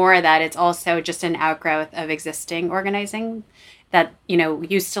noticed more that it's also just an outgrowth of existing organizing that, you know,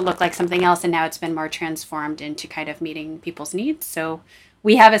 used to look like something else, and now it's been more transformed into kind of meeting people's needs. So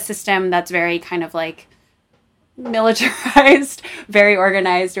we have a system that's very kind of like militarized, very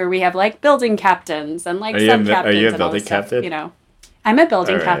organized, where we have like building captains and like sub-captains. Are you a and all building this stuff, captain? you know, I'm a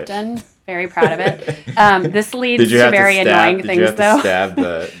building All right. captain. Very proud of it. This leads to very annoying things, though. Did you have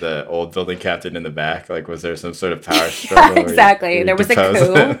to stab the old building captain in the back? Like, was there some sort of power struggle? Yeah, exactly. There was a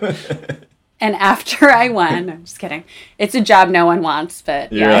coup. And after I won, I'm just kidding. It's a job no one wants,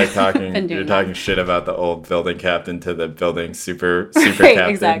 but You're yeah, like talking shit about the old building captain to the building super right, captain.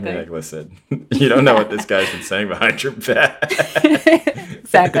 exactly. You're like, listen, you don't know what this guy's been saying behind your back.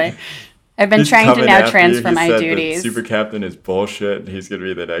 Exactly. I've been He's trying to coming now after you. transfer He my said duties. the super captain is bullshit, and he's gonna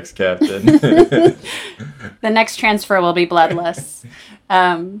be the next captain. The next transfer will be bloodless.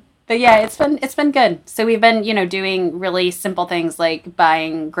 But yeah, it's been good. So we've been, you know, doing really simple things like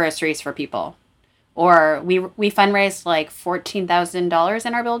buying groceries for people, or we fundraised like $14,000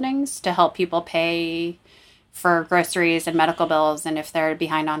 in our buildings to help people pay for groceries and medical bills, and if they're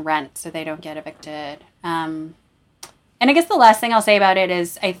behind on rent, so they don't get evicted. And I guess the last thing I'll say about it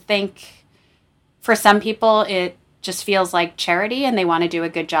is I think for some people it just feels like charity and they want to do a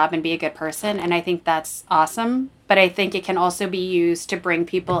good job and be a good person, and I think that's awesome. But I think it can also be used to bring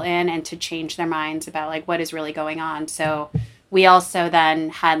people in and to change their minds about like what is really going on. So we also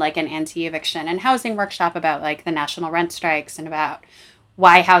then had like an anti-eviction and housing workshop about like the national rent strikes and about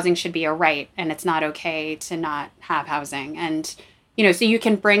why housing should be a right and it's not okay to not have housing. And, you know, so you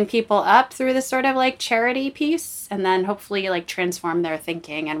can bring people up through this sort of like charity piece and then hopefully like transform their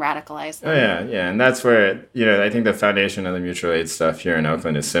thinking and radicalize them. Oh, yeah. And that's where, you know, I think the foundation of the mutual aid stuff here in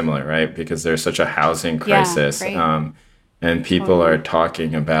Oakland is similar, right? Because there's such a housing crisis. Right. And people are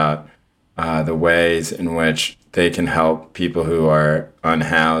talking about the ways in which they can help people who are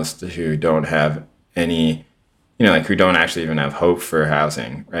unhoused, who don't have any, you know, like who don't actually even have hope for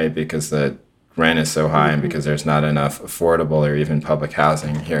housing, right? Because the rent is so high and because there's not enough affordable or even public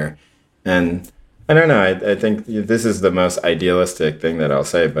housing here. And I don't know, I think this is the most idealistic thing that I'll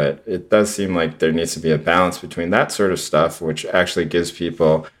say, but it does seem like there needs to be a balance between that sort of stuff, which actually gives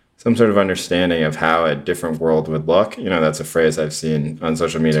people some sort of understanding of how a different world would look. You know, that's a phrase I've seen on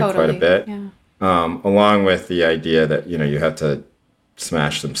social media quite a bit. Yeah. Along with the idea that, you know, you have to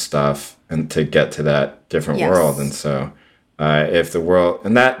smash some stuff and to get to that different world. And so if the world,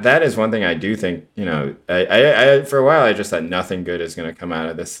 and that is one thing I do think, you know, I for a while, I just thought nothing good is going to come out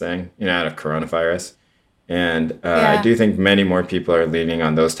of this thing, you know, out of coronavirus. And I do think many more people are leaning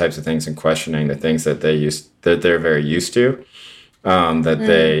on those types of things and questioning the things that they're very used to, that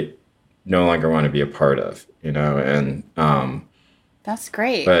they no longer want to be a part of, you know, and that's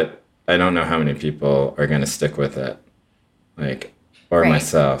great. But I don't know how many people are going to stick with it, like, or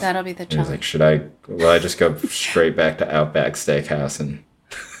myself. That'll be the challenge. Like, will I just go straight back to Outback Steakhouse and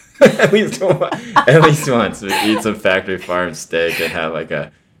at least once eat some factory farm steak and have like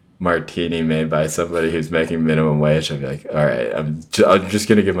a martini made by somebody who's making minimum wage? I'd be like, all right, I'm just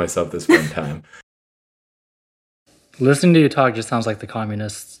going to give myself this one time. Listening to you talk just sounds like the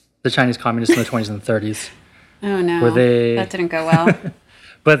Chinese communists in the 20s and 30s. Oh no, that didn't go well.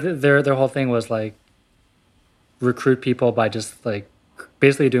 But their whole thing was like recruit people by just like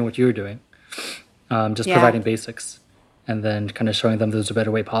basically doing what you were doing, providing basics, and then kind of showing them there's a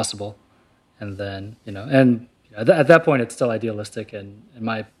better way possible, and then at that point it's still idealistic and in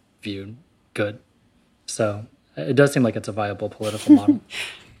my view good. So it does seem like it's a viable political model,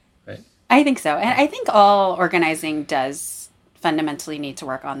 right? I think so, and I think all organizing does fundamentally need to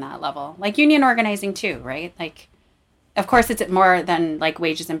work on that level. Like union organizing too, right? Like, of course, it's more than like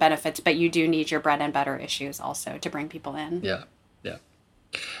wages and benefits, but you do need your bread and butter issues also to bring people in. Yeah, yeah.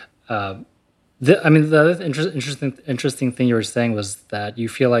 The other interesting thing you were saying was that you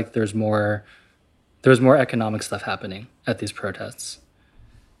feel like there's more economic stuff happening at these protests,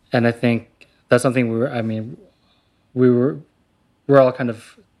 and I think that's something we've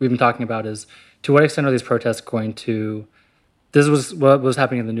been talking about is to what extent are these protests going to. This was what was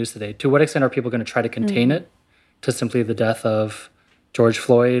happening in the news today. To what extent are people going to try to contain it to simply the death of George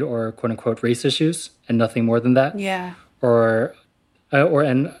Floyd or quote unquote race issues and nothing more than that? Yeah.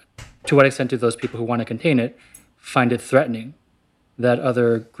 And to what extent do those people who want to contain it find it threatening that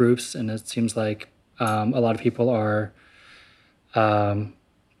other groups, and it seems like a lot of people are,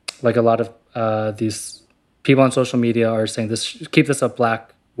 like a lot of these people on social media are saying keep this a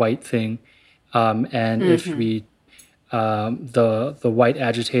black-white thing, and if we the white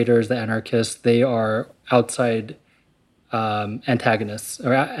agitators, the anarchists, they are outside antagonists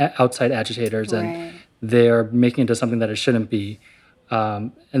or outside agitators, and they're making it into something that it shouldn't be.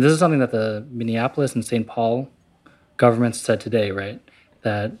 And this is something that the Minneapolis and St. Paul governments said today, right?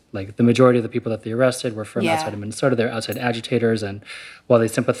 That like the majority of the people that they arrested were from outside of Minnesota. They're outside agitators, and while they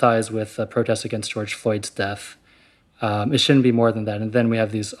sympathize with the protests against George Floyd's death, it shouldn't be more than that. And then we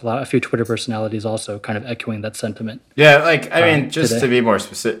have a few Twitter personalities also kind of echoing that sentiment. Yeah, like I mean, just today. to be more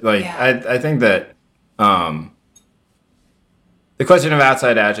specific, like I think that the question of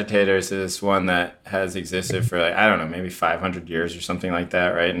outside agitators is one that has existed for like, I don't know, maybe 500 years or something like that,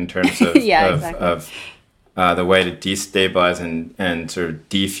 right? In terms of the way to destabilize and sort of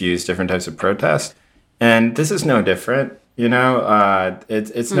defuse different types of protest. And this is no different, you know.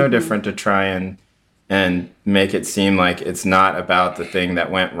 It's no different to try and make it seem like it's not about the thing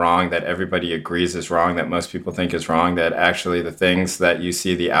that went wrong, that everybody agrees is wrong, that most people think is wrong, that actually the things that you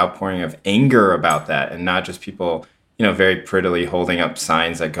see the outpouring of anger about that, and not just people, you know, very prettily holding up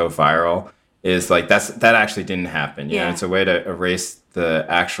signs that go viral, is like that actually didn't happen. You know, it's a way to erase the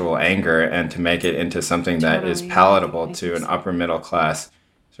actual anger and to make it into something that is palatable to an upper middle class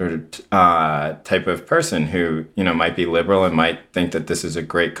sort of type of person who, you know, might be liberal and might think that this is a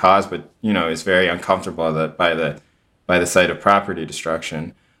great cause, but, you know, is very uncomfortable by the sight of property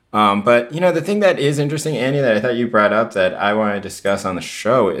destruction. But, you know, the thing that is interesting, Annie, that I thought you brought up that I want to discuss on the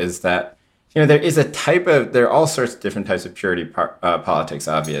show is that, you know, there are all sorts of different types of purity politics,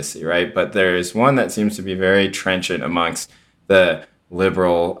 obviously, right? But there is one that seems to be very trenchant amongst the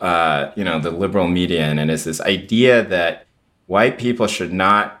liberal, the liberal media, and it's this idea that white people should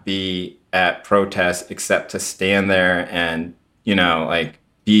not be at protests except to stand there and, you know, like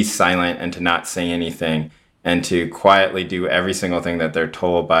be silent and to not say anything and to quietly do every single thing that they're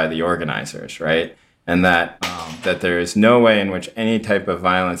told by the organizers, right? And that there is no way in which any type of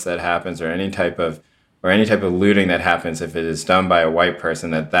violence that happens or any type of looting that happens, if it is done by a white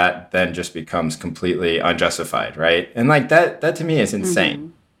person, that then just becomes completely unjustified, right? And like that to me is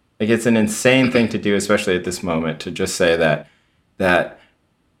insane. Like it's an insane thing to do, especially at this moment, to just say that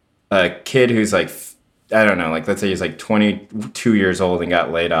a kid who's like, I don't know, like let's say he's like 22 years old and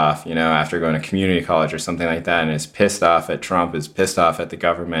got laid off, you know, after going to community college or something like that, and is pissed off at Trump, is pissed off at the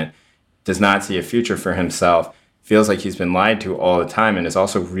government, does not see a future for himself, feels like he's been lied to all the time, and is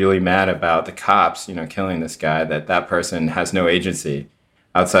also really mad about the cops, you know, killing this guy, that person has no agency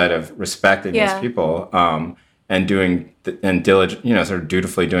outside of respecting these people, and doing and diligent, you know, sort of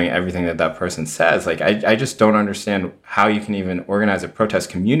dutifully doing everything that person says. Like, I just don't understand how you can even organize a protest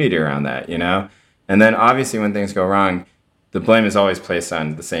community around that, you know? And then obviously when things go wrong, the blame is always placed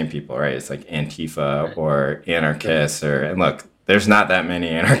on the same people, right? It's like Antifa or anarchists and look, there's not that many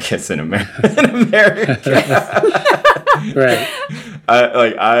anarchists in America. Right.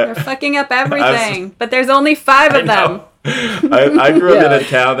 They're fucking up everything, but there's only 5 of them. I grew up in a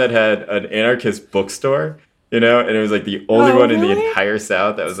town that had an anarchist bookstore, you know, and it was like the only one in the entire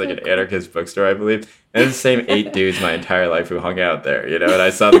South that was like an anarchist bookstore, I believe. And it's the same 8 dudes my entire life who hung out there, you know, and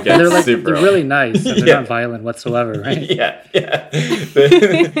I saw them get they're really nice. And they're not violent whatsoever, right? Yeah.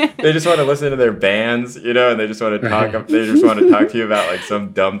 They just want to listen to their bands, you know, and they just want to talk. They just want to talk to you about like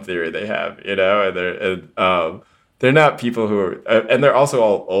some dumb theory they have, you know, and they're not people who are, and they're also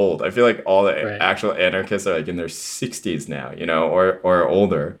all old. I feel like all the actual anarchists are like in their 60s now, you know, or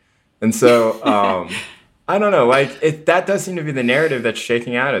older, and so. I don't know, like that does seem to be the narrative that's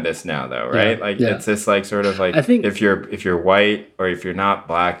shaking out of this now, though, right? It's this like sort of like, I think if you're white or if you're not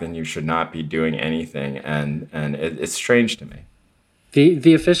black, then you should not be doing anything, and it's strange to me.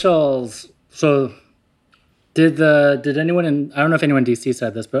 The officials. So did anyone in, I don't know if anyone in DC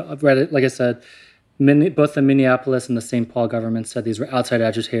said this, but Reddit, like I said, both the Minneapolis and the St. Paul government said these were outside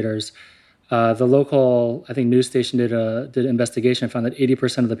agitators. The local, I think, news station did an investigation and found that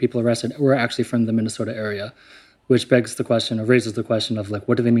 80% of the people arrested were actually from the Minnesota area, which begs the question, or raises the question of like,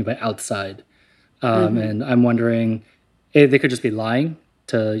 what do they mean by outside? And I'm wondering, A, they could just be lying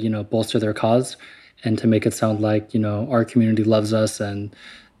to, bolster their cause and to make it sound like, our community loves us and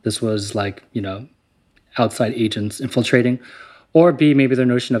this was like, outside agents infiltrating. Or B, maybe their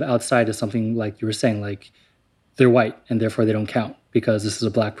notion of outside is something like you were saying, like they're white and therefore they don't count because this is a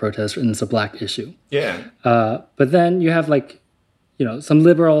black protest and it's a black issue. Yeah. But then you have like, some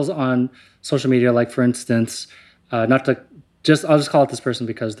liberals on social media, like for instance, I'll just call it this person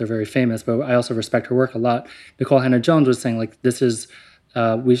because they're very famous, but I also respect her work a lot. Nikole Hannah-Jones was saying like, this is,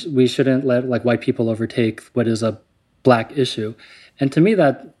 we shouldn't let like white people overtake what is a black issue. And to me,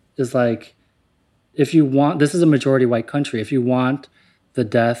 that is like, this is a majority white country. If you want the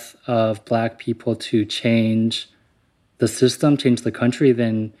death of black people to change the system, change the country,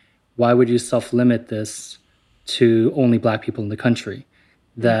 then why would you self-limit this to only black people in the country?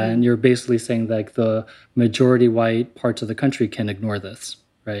 Then you're basically saying like the majority white parts of the country can ignore this,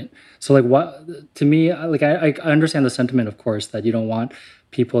 right? So like what, to me, like I understand the sentiment, of course, that you don't want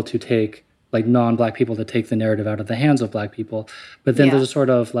people to take, like non-black people to take the narrative out of the hands of black people. But then there's a sort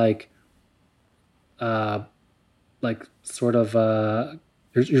of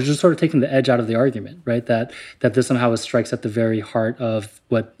you're just sort of taking the edge out of the argument, right? That this somehow strikes at the very heart of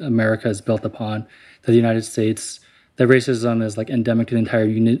what America is built upon, that the United States, that racism is like endemic to the entire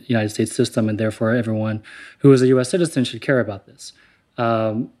United States system, and therefore everyone who is a U.S. citizen should care about this.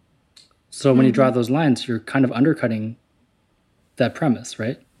 So when you draw those lines, you're kind of undercutting that premise,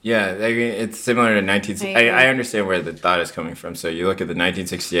 right? Yeah, it's similar to I understand where the thought is coming from. So you look at the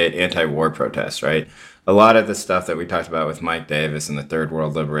 1968 anti-war protests, right? A lot of the stuff that we talked about with Mike Davis and the Third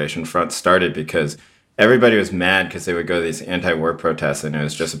World Liberation Front started because everybody was mad because they would go to these anti-war protests and it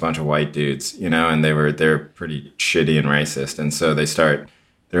was just a bunch of white dudes, and they're pretty shitty and racist. And so they start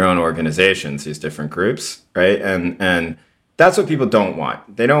their own organizations, these different groups, right? And that's what people don't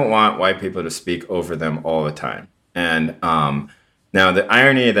want. They don't want white people to speak over them all the time. And now, the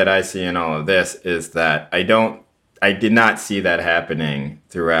irony that I see in all of this is that I did not see that happening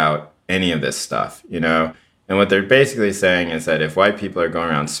throughout any of this stuff, And what they're basically saying is that if white people are going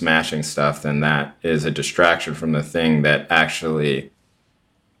around smashing stuff, then that is a distraction from the thing that actually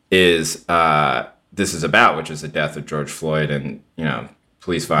is this is about, which is the death of George Floyd and,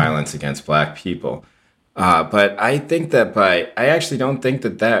 police violence against black people. But I think that I actually don't think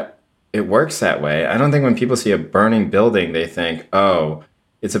that it works that way. I don't think when people see a burning building, they think, oh,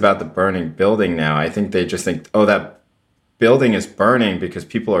 it's about the burning building now. I think they just think, oh, that building is burning because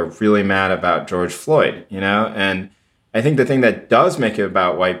people are really mad about George Floyd, And I think the thing that does make it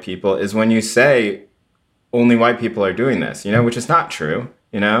about white people is when you say only white people are doing this, which is not true,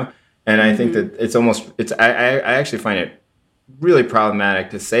 And I think that I actually find it really problematic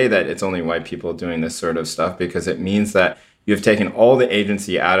to say that it's only white people doing this sort of stuff because it means that you've taken all the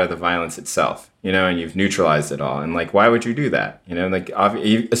agency out of the violence itself, and you've neutralized it all. And like, why would you do that?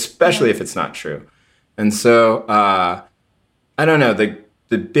 Especially if it's not true. And so, I don't know.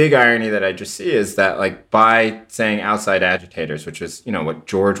 The big irony that I just see is that like by saying outside agitators, which is, what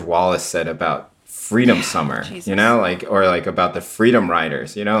George Wallace said about Freedom Summer, or about the Freedom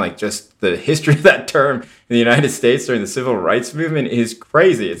Riders, just the history of that term in the United States during the Civil Rights Movement is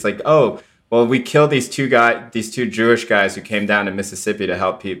crazy. It's like, oh, well, we killed these two Jewish guys who came down to Mississippi to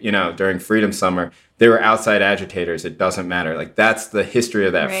help people, during Freedom Summer. They were outside agitators. It doesn't matter. Like, that's the history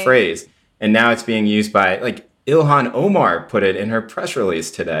of that phrase. And now it's being used by, like, Ilhan Omar put it in her press release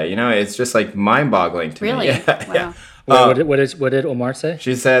today. It's just, like, mind-boggling to me. Really? Yeah. Wow. What did Omar say?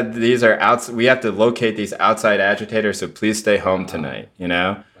 She said, we have to locate these outside agitators, so please stay home tonight,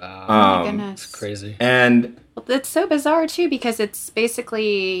 Wow. Oh, my goodness. It's crazy. And it's so bizarre, too, because it's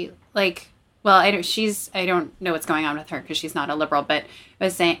basically, like... Well, I don't know what's going on with her because she's not a liberal, but I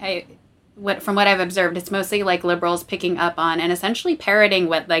was saying, from what I've observed, it's mostly like liberals picking up on and essentially parroting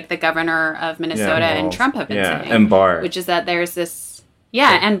what like the governor of Minnesota and Trump have been saying. And Barr. Which is that there's this,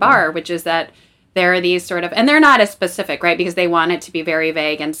 and Barr, which is that there are these sort of, and they're not as specific, right? Because they want it to be very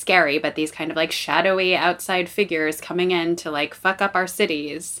vague and scary, but these kind of like shadowy outside figures coming in to like fuck up our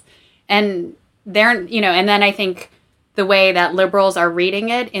cities. And they're, and then I think the way that liberals are reading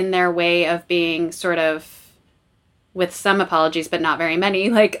it in their way of being sort of, with some apologies, but not very many,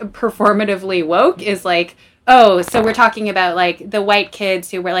 like performatively woke is like, oh, so we're talking about like the white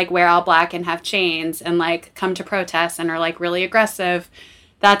kids who were like wear all black and have chains and like come to protests and are like really aggressive.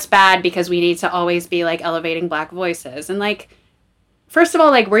 That's bad because we need to always be like elevating black voices. And like, first of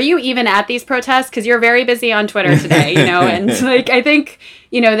all, like, were you even at these protests? Because you're very busy on Twitter today, you know, and like, I think,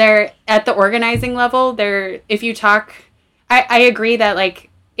 you know, they're at the organizing level. If you talk, I agree that like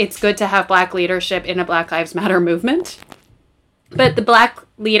it's good to have Black leadership in a Black Lives Matter movement. But the Black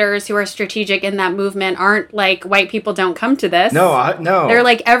leaders who are strategic in that movement aren't like, white people don't come to this. No. They're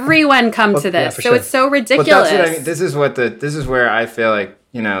like, everyone come to this. So it's so ridiculous. But that's what I mean. This is where I feel like,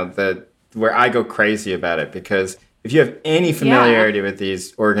 you know, where I go crazy about it, because if you have any familiarity with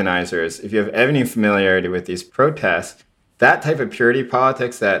these organizers, if you have any familiarity with these protests, that type of purity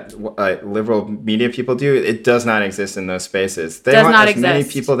politics that liberal media people do, it does not exist in those spaces. They want as many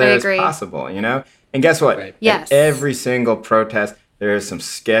people there as possible, you know? And guess what? Right. Yes. At every single protest, there is some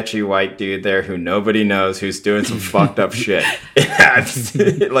sketchy white dude there who nobody knows who's doing some fucked up shit.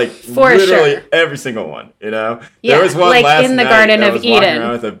 Like, for literally sure. every single one, you know? Yeah, there was one like last in the night Garden that of was walking Eden.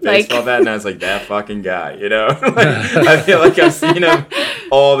 around with a baseball bat, and I was like, that fucking guy, you know? Like, I feel like I've seen him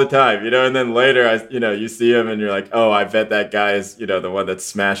all the time, you know? And then later, you see him and you're like, oh, I bet that guy is, you know, the one that's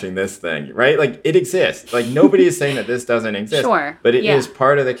smashing this thing, right? Like, it exists. Like, nobody is saying that this doesn't exist. Sure. But it is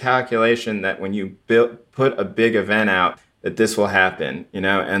part of the calculation that when you put a big event out, that this will happen, you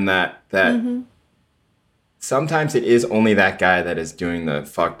know, and that sometimes it is only that guy that is doing the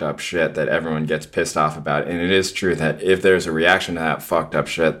fucked up shit that everyone gets pissed off about. And it is true that if there's a reaction to that fucked up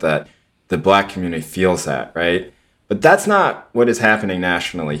shit, that the Black community feels that, right? But that's not what is happening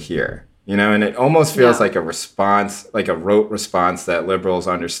nationally here, you know, and it almost feels like a response, like a rote response that liberals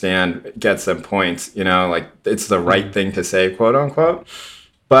understand gets them points, you know, like it's the right thing to say, quote unquote.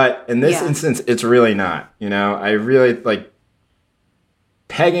 But in this instance, it's really not, you know. I really like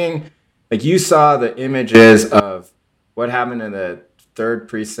pegging, like you saw the images of what happened in the 3rd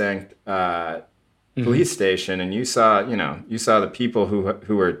Precinct police station, and you saw the people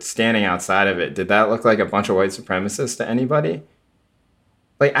who were standing outside of it. Did that look like a bunch of white supremacists to anybody?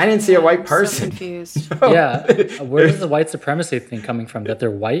 Like, I didn't see a white person. So confused. No. Yeah, where is the white supremacy thing coming from? That they're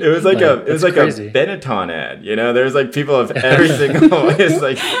white? It was like a crazy. Benetton ad, you know. There's like people of every single.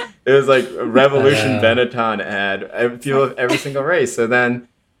 It was like a Revolution Benetton ad. People of every single race. So then,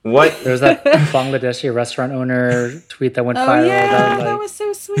 what? There was that Bangladeshi restaurant owner tweet that went viral. That was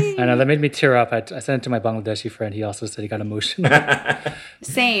so sweet. I know, that made me tear up. I sent it to my Bangladeshi friend. He also said he got emotional.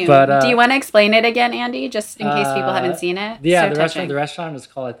 Same. But, do you want to explain it again, Andy, just in case people haven't seen it? Yeah, So the restaurant is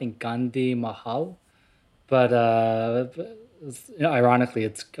called, I think, Gandhi Mahal. But ironically,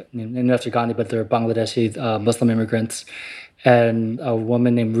 it's named after Gandhi, but they're Bangladeshi Muslim immigrants. And a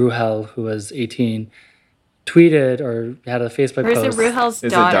woman named Ruhel, who was 18, tweeted or had a Facebook Or is post. it Ruhel's daughter?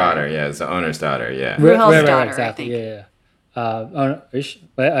 It's a daughter, yeah. It's the owner's daughter, yeah. Ruhel's daughter, exactly. I think. Yeah.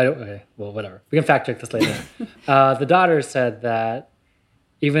 Okay, well, whatever. We can fact check this later. The daughter said that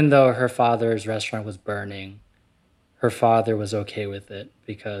even though her father's restaurant was burning, her father was okay with it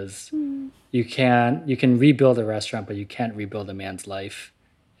because you can rebuild a restaurant, but you can't rebuild a man's life,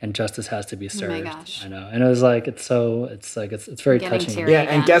 and justice has to be served. Oh my gosh. I know, and it was like it's very Getting touching. teary. Yeah,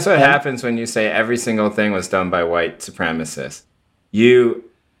 and guess what happens when you say every single thing was done by white supremacists? You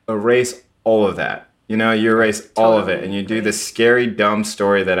erase all of that. You know, you erase all of it, and you do this scary, dumb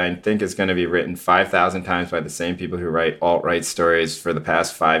story that I think is going to be written 5,000 times by the same people who write alt-right stories for the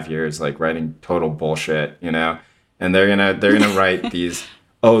past 5 years, like writing total bullshit, you know? And they're gonna write these,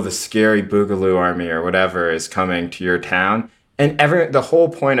 the scary Boogaloo army or whatever is coming to your town. And the whole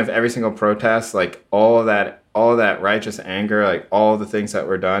point of every single protest, like all of that righteous anger, like all the things that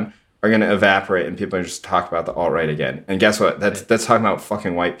were done, are going to evaporate, and people are just talk about the alt-right again. And guess what? That's talking about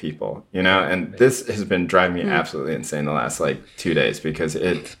fucking white people, you know? And this has been driving me absolutely insane the last 2 days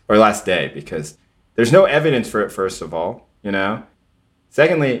last day, because there's no evidence for it, first of all, you know?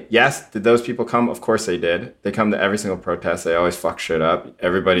 Secondly, yes, did those people come? Of course they did. They come to every single protest. They always fuck shit up.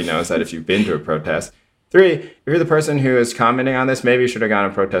 Everybody knows that if you've been to a protest. 3, if you're the person who is commenting on this, maybe you should have gone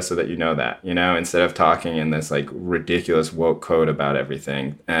to protest so that you know that, you know, instead of talking in this ridiculous woke code about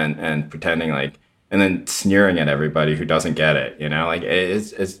everything and pretending and then sneering at everybody who doesn't get it, you know,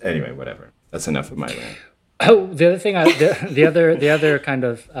 it's anyway, whatever. That's enough of my rant. Oh, the other thing, the other kind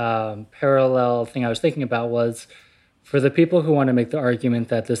of parallel thing I was thinking about was for the people who want to make the argument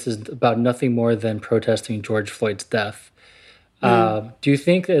that this is about nothing more than protesting George Floyd's death. Do you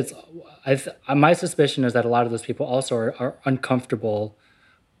think that my suspicion is that a lot of those people also are uncomfortable.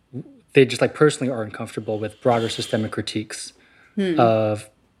 They just personally are uncomfortable with broader systemic critiques of,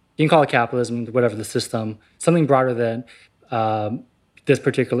 you can call it capitalism, whatever the system, something broader than this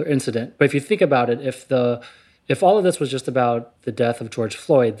particular incident. But if you think about it, if all of this was just about the death of George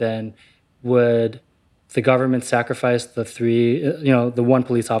Floyd, then would the government sacrifice the one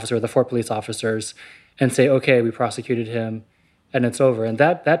police officer or the 4 police officers and say, okay, we prosecuted him, and it's over. And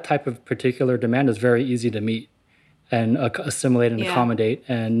that type of particular demand is very easy to meet and assimilate and accommodate,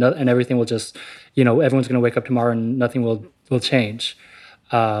 and everything will just, everyone's going to wake up tomorrow and nothing will change.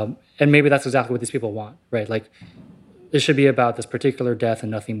 And maybe that's exactly what these people want, right? Like, it should be about this particular death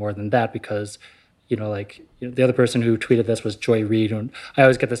and nothing more than that, because, the other person who tweeted this was Joy Reid, and I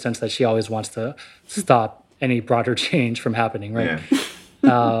always get the sense that she always wants to stop any broader change from happening, right?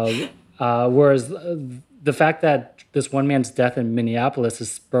 Yeah. Whereas the fact that this one man's death in Minneapolis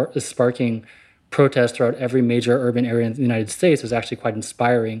is sparking protests throughout every major urban area in the United States is actually quite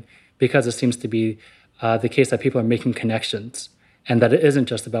inspiring, because it seems to be the case that people are making connections, and that it isn't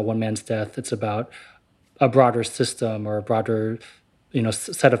just about one man's death. It's about a broader system or a broader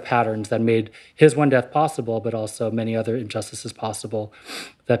set of patterns that made his one death possible, but also many other injustices possible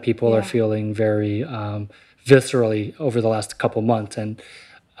that people are feeling very viscerally over the last couple months. And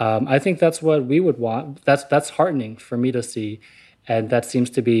I think that's what we would want. That's heartening for me to see. And that seems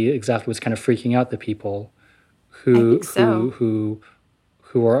to be exactly what's kind of freaking out the people who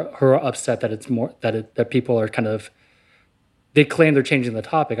are upset that it's more that people are kind of, they claim they're changing the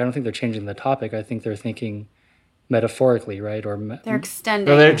topic. I don't think they're changing the topic. I think they're thinking metaphorically, right? Or they're extending.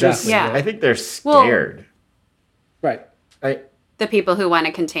 Well, they're just. Yeah. I think they're scared. Well, right. The people who want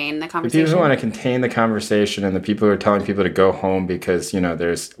to contain the conversation. The people who want to contain the conversation, and the people who are telling people to go home because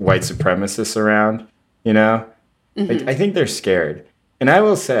there's white supremacists around. Mm-hmm. I think they're scared. And I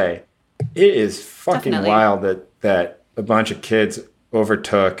will say, it is fucking wild that a bunch of kids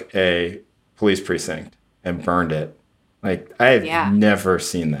overtook a police precinct and burned it. Like, I've never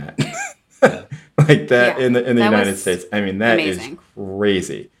seen that. Like that in the United States. I mean, that amazing. Is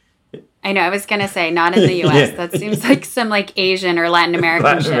crazy. I know. I was going to say, not in the U.S. That seems like some like Asian or Latin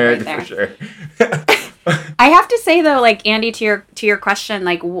American shit right there. For sure. I have to say, though, like, Andy, to your question,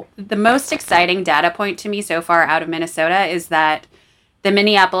 like, the most exciting data point to me so far out of Minnesota is that the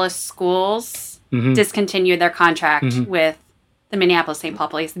Minneapolis schools discontinued their contract with the Minneapolis St. Paul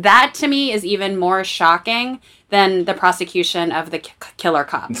Police. That, to me, is even more shocking than the prosecution of the killer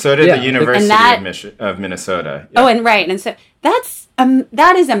cop. And so did the University of Minnesota. Yeah. Oh, and so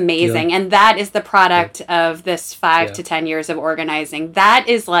that is amazing, and that is the product of this 5 to 10 years of organizing. That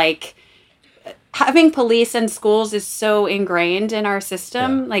is like, having police in schools is so ingrained in our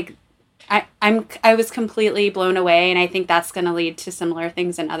system. Like, I was completely blown away, and I think that's going to lead to similar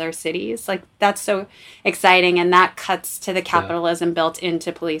things in other cities. Like, that's so exciting, and that cuts to the capitalism built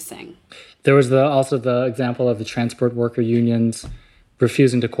into policing. There was also the example of the transport worker unions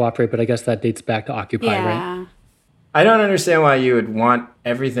refusing to cooperate, but I guess that dates back to Occupy, right? I don't understand why you would want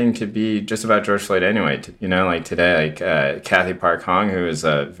everything to be just about George Floyd anyway. Like today, like Kathy Park Hong, who is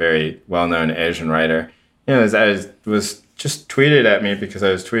a very well-known Asian writer, was just tweeted at me because I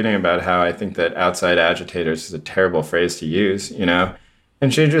was tweeting about how I think that outside agitators is a terrible phrase to use,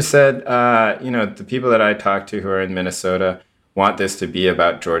 And she just said, the people that I talk to who are in Minnesota want this to be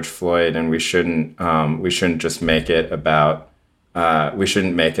about George Floyd, and we shouldn't just make it about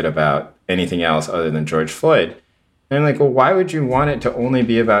anything else other than George Floyd. And I'm like, well, why would you want it to only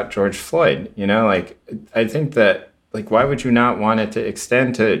be about George Floyd? Like, I think that, like, why would you not want it to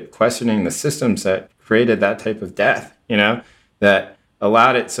extend to questioning the systems that created that type of death, that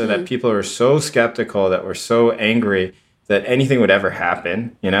allowed it so that people are so skeptical, that were so angry that anything would ever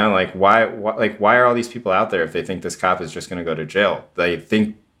happen, like why are all these people out there if they think this cop is just going to go to jail? They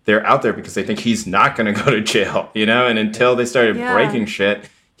think they're out there because they think he's not going to go to jail, and until they started breaking shit,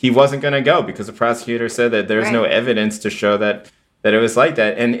 he wasn't going to go because the prosecutor said that there's no evidence to show that it was like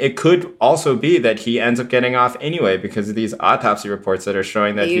that. And it could also be that he ends up getting off anyway because of these autopsy reports that are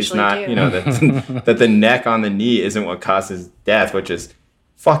showing that he's not, that the neck on the knee isn't what causes death, which is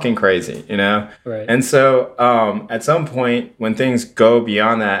fucking crazy, Right. And so at some point when things go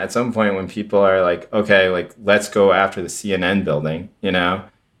beyond that, at some point when people are like, okay, like, let's go after the CNN building,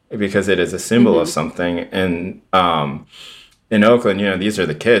 because it is a symbol of something. And in Oakland, these are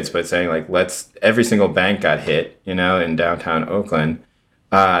the kids, but saying like, every single bank got hit, in downtown Oakland.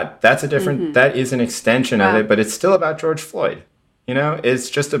 That's a different, that is an extension of it, but it's still about George Floyd. It's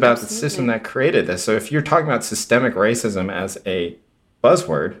just about the system that created this. So if you're talking about systemic racism as a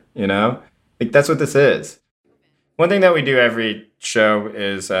buzzword, like, that's what this is. One thing that we do every show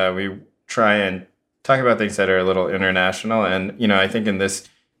is we try and talk about things that are a little international. And, I think in this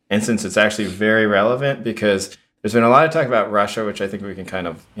instance, it's actually very relevant because there's been a lot of talk about Russia, which I think we can kind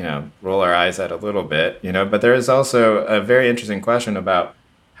of, roll our eyes at a little bit, but there is also a very interesting question about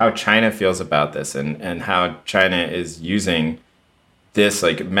how China feels about this and how China is using this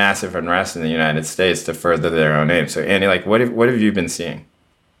like massive unrest in the United States to further their own aim. So Andy, like, what have you been seeing?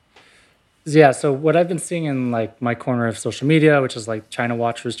 Yeah, so what I've been seeing in like my corner of social media, which is like China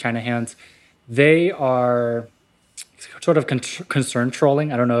Watchers, China Hands, they are sort of concern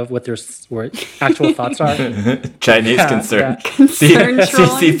trolling. I don't know what their actual thoughts are. Chinese concern. Concern trolling?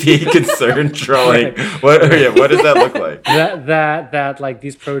 CCP concern trolling. What does that look like? That like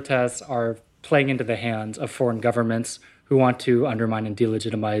these protests are playing into the hands of foreign governments who want to undermine and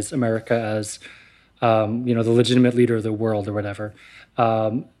delegitimize America as the legitimate leader of the world or whatever.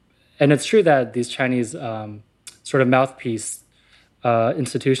 And it's true that these Chinese sort of mouthpiece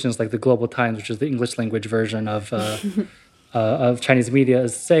institutions like the Global Times, which is the English language version of Chinese media,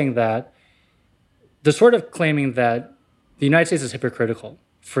 is saying that they're sort of claiming that the United States is hypocritical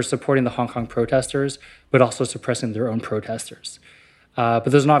for supporting the Hong Kong protesters, but also suppressing their own protesters. But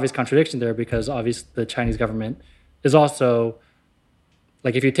there's an obvious contradiction there because obviously the Chinese government is also,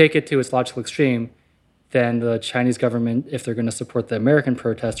 like if you take it to its logical extreme, then the Chinese government, if they're going to support the American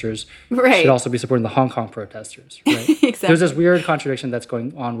protesters, should also be supporting the Hong Kong protesters. Right? Exactly. There's this weird contradiction that's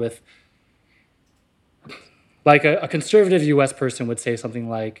going on with, like a conservative U.S. person would say something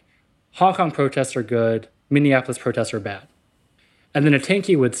like, Hong Kong protests are good, Minneapolis protests are bad. And then a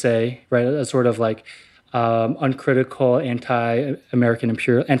tanky would say, right, a sort of like uncritical,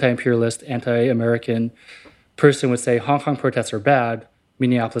 anti-imperialist, anti-American person would say Hong Kong protests are bad,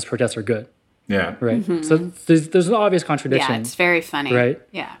 Minneapolis protests are good. Yeah. Right. Mm-hmm. So there's an obvious contradiction. Yeah, it's very funny. Right.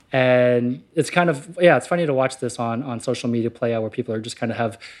 Yeah. And it's kind of, it's funny to watch this on social media play out where people are just kind of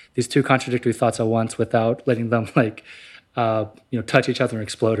have these two contradictory thoughts at once without letting them like, touch each other and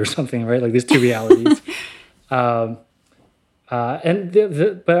explode or something, right? Like these two realities. But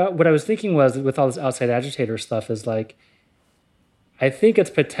what I was thinking was with all this outside agitator stuff is like, I think it's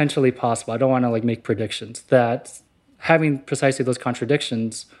potentially possible. I don't want to like make predictions that having precisely those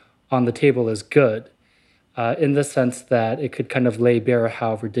contradictions on the table is good, in the sense that it could kind of lay bare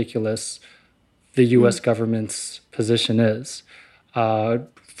how ridiculous the U.S. government's position is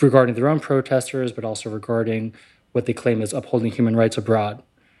regarding their own protesters, but also regarding what they claim is upholding human rights abroad.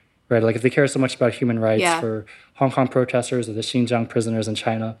 Right, like if they care so much about human rights for Hong Kong protesters or the Xinjiang prisoners in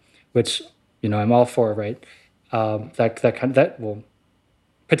China, which I'm all for, right? Potentially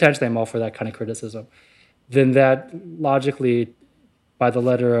I'm all for that kind of criticism. Then that logically, by the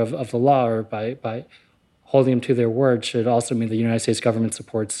letter of the law or by holding them to their word, should also mean the United States government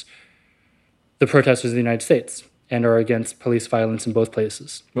supports the protesters of the United States and are against police violence in both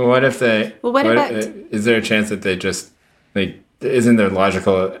places. Well, what if they? Is there a chance that they just like? Isn't there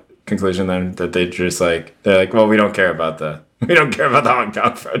logical conclusion then that they're like, well, we don't care about the Hong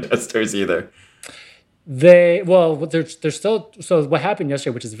Kong protesters either. They're still. So what happened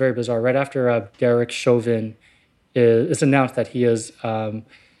yesterday, which is very bizarre, right after Derek Chauvin it's announced that he has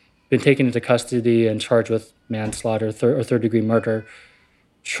been taken into custody and charged with manslaughter or third-degree murder,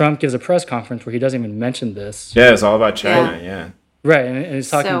 Trump gives a press conference where he doesn't even mention this. Yeah, it's all about China, yeah. Right, and he's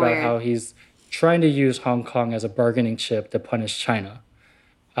talking about weird. how he's trying to use Hong Kong as a bargaining chip to punish China.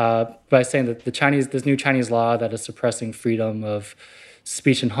 By saying that this new Chinese law that is suppressing freedom of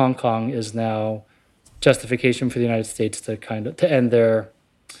speech in Hong Kong is now justification for the United States to end their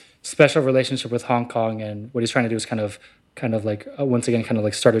special relationship with Hong Kong, and what he's trying to do is kind of like once again kind of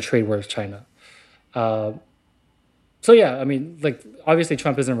like start a trade war with China. So yeah, I mean, like obviously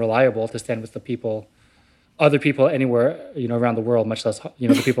Trump isn't reliable to stand with the people, other people anywhere around the world, much less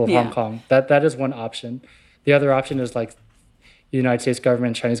the people of Hong Kong. That is one option. The other option is like the United States government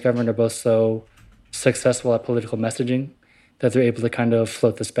and Chinese government are both so successful at political messaging that they're able to kind of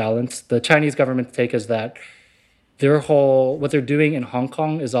float this balance. The Chinese government's take is that what they're doing in Hong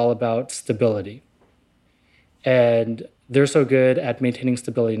Kong is all about stability. And they're so good at maintaining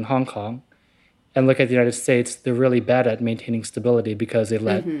stability in Hong Kong. And look at the United States, they're really bad at maintaining stability because they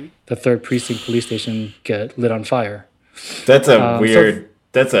let the 3rd Precinct police station get lit on fire. That's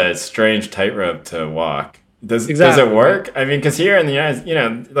that's a strange tightrope to walk. Does it work? Right. I mean, because here in the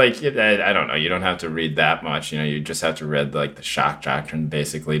United, I don't know, you don't have to read that much. You just have to read like the shock doctrine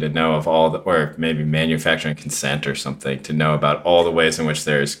basically to know of or maybe manufacturing consent or something to know about all the ways in which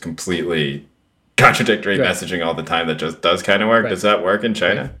there's completely contradictory messaging all the time that just does kind of work. Right. Does that work in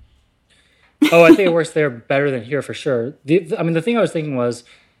China? Right. Oh, I think it works there better than here for sure. The thing I was thinking was,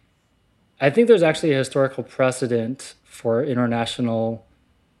 I think there's actually a historical precedent for if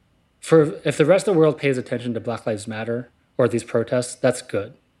the rest of the world pays attention to Black Lives Matter or these protests, that's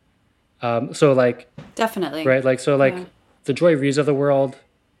good. Definitely. Right? The Joy Reids of the world,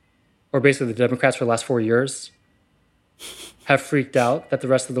 or basically the Democrats for the last 4 years, have freaked out that the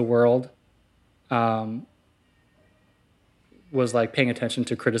rest of the world was like paying attention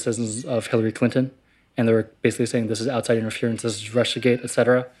to criticisms of Hillary Clinton. And they were basically saying this is outside interference, this is Russiagate,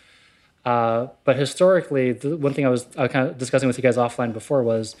 etc. But historically, the one thing I was kind of discussing with you guys offline before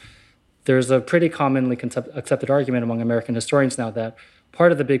was there's a pretty commonly accepted argument among American historians now that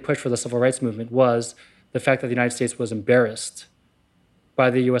part of the big push for the civil rights movement was the fact that the United States was embarrassed by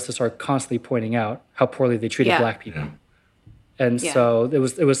the USSR constantly pointing out how poorly they treated black people. And so it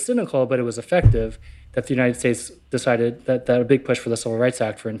was cynical, but it was effective that the United States decided that a big push for the Civil Rights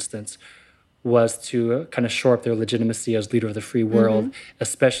Act, for instance, was to kind of shore up their legitimacy as leader of the free world,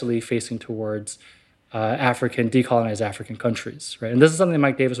 especially facing towards decolonized African countries, right? And this is something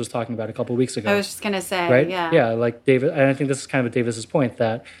Mike Davis was talking about a couple of weeks ago. I was just going to say, right? Yeah, like David, and I think this is kind of Davis's point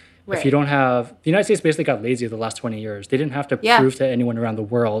that if you don't have, the United States basically got lazy the last 20 years. They didn't have to prove to anyone around the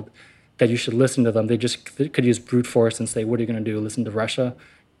world that you should listen to them. They just could use brute force and say, what are you going to do? Listen to Russia,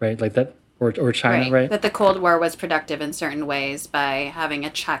 right? Like that, or China, right? That the Cold War was productive in certain ways by having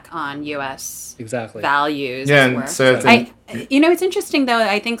a check on U.S. values. Yeah, and so it's interesting though.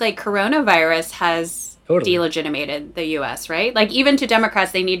 I think like coronavirus has delegitimated the U.S. Right? Like even to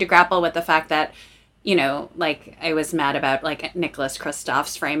Democrats, they need to grapple with the fact that, like I was mad about like Nicholas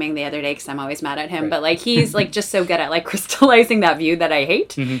Kristof's framing the other day because I'm always mad at him, but like he's like just so good at like crystallizing that view that I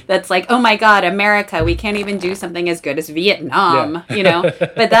hate. That's like, oh my God, America, we can't even do something as good as Vietnam,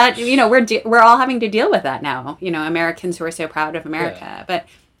 But that we're all having to deal with that now. Americans who are so proud of America. But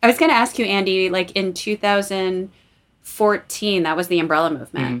I was going to ask you, Andy, like in 2014, that was the Umbrella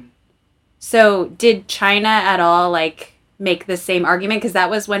Movement. So did China at all like make the same argument? Because that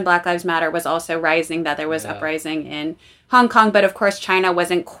was when Black Lives Matter was also rising, that there was uprising in Hong Kong. But of course, China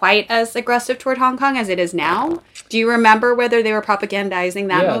wasn't quite as aggressive toward Hong Kong as it is now. Do you remember whether they were propagandizing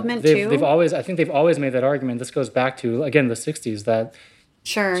that movement too? I think they've always made that argument. This goes back to, again, the 60s, that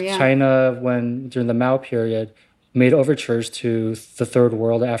China, during the Mao period, made overtures to the third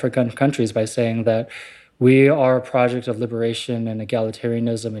world African countries by saying that we are a project of liberation and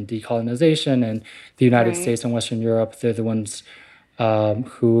egalitarianism and decolonization, and the United States and Western Europe, they're the ones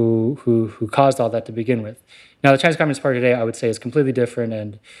who caused all that to begin with. Now, the Chinese Communist Party today, I would say, is completely different,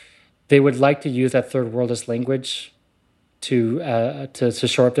 and they would like to use that third worldist language to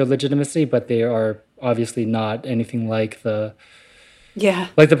shore up their legitimacy, but they are obviously not anything like the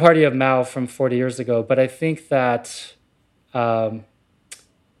party of Mao from 40 years ago. But I think that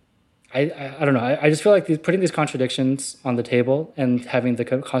I don't know. I just feel like putting these contradictions on the table and having the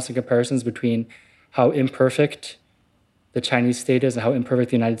constant comparisons between how imperfect the Chinese state is and how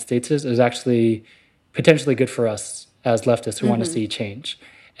imperfect the United States is actually potentially good for us as leftists who want to see change.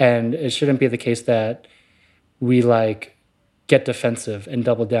 And it shouldn't be the case that we get defensive and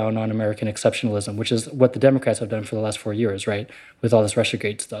double down on American exceptionalism, which is what the Democrats have done for the last 4 years, right? With all this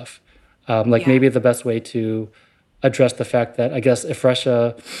Russiagate stuff. Maybe the best way to address the fact that, I guess, if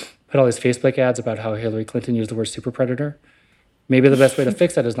Russia put all these Facebook ads about how Hillary Clinton used the word super predator, maybe the best way to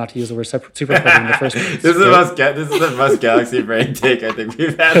fix that is not to use the word super predator in the first place. This is the most galaxy brain take I think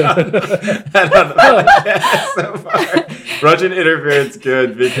we've had on the podcast so far. Russian interference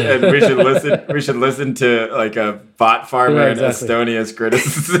good, and we should listen to like a bot farmer in Estonia's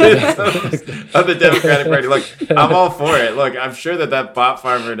criticism of the Democratic Party. Look, I'm all for it. Look, I'm sure that bot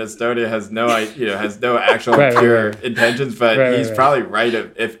farmer in Estonia has no actual pure intentions, but he's probably right.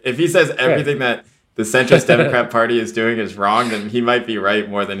 If he says everything that the centrist Democrat Party is doing is wrong, then he might be right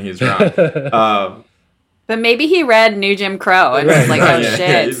more than he's wrong. But maybe he read New Jim Crow and was like, oh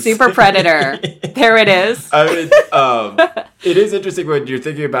shit, super predator. There it is. I mean, it is interesting when you're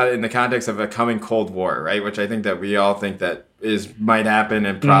thinking about it in the context of a coming Cold War, right? Which I think that we all think that might happen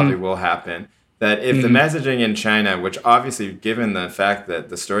and probably will happen. That if the messaging in China, which obviously given the fact that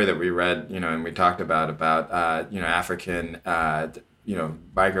the story that we read, and we talked about African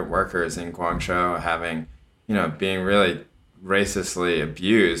migrant workers in Guangzhou having, being really racistly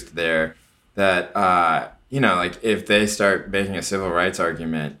abused there, that, if they start making a civil rights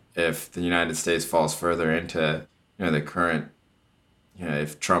argument, if the United States falls further into, the current,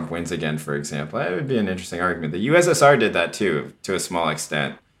 if Trump wins again, for example, that would be an interesting argument. The USSR did that too, to a small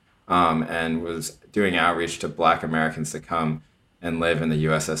extent, and was doing outreach to Black Americans to come and live in the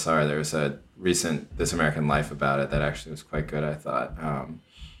USSR. There was a recent This American Life about it that actually was quite good, I thought.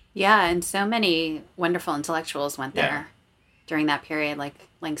 And so many wonderful intellectuals went there during that period, like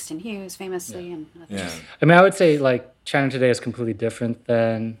Langston Hughes famously. I mean, I would say China today is completely different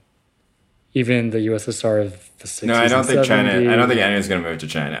than even the USSR of the 60s. No, I don't think anyone's going to move to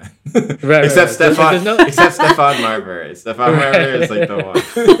China. Except Stefan Marbury. Stefan Marbury is like the one.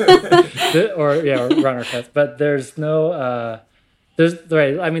 or Ron Arquette. But there's no...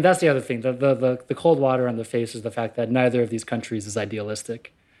 I mean, that's the other thing. The cold water on the face is the fact that neither of these countries is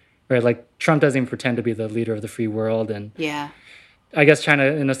idealistic, right? Like Trump doesn't even pretend to be the leader of the free world, and I guess China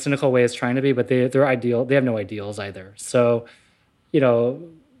in a cynical way is trying to be, but they have no ideals either. So, you know,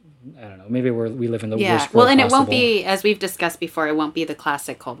 I don't know. Maybe we live in the Yeah. worst Well, world and it possible. won't be, as we've discussed before, it won't be the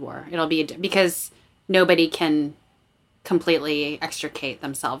classic Cold War. It'll be because nobody can completely extricate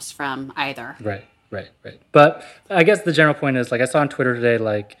themselves from either. Right. But I guess the general point is, like, I saw on Twitter today,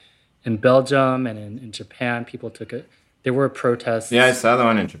 like in Belgium and in Japan, people took it. There were protests. Yeah, I saw the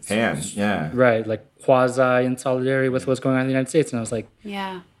one in Japan. Yeah. Right, like quasi in solidarity with what's going on in the United States, and I was like,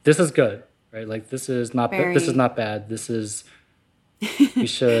 Yeah. this is good, right? Like this is not bad. This is we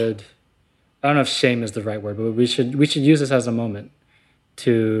should. I don't know if shame is the right word, but we should use this as a moment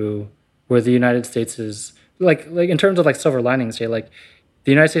to where the United States is like in terms of like silver linings here. Like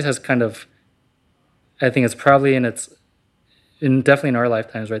the United States has kind of, I think it's probably definitely in our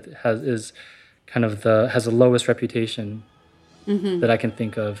lifetimes, right? Has the lowest reputation that I can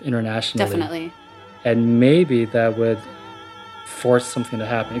think of internationally. Definitely. And maybe that would force something to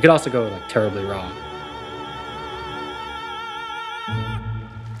happen. It could also go like terribly wrong.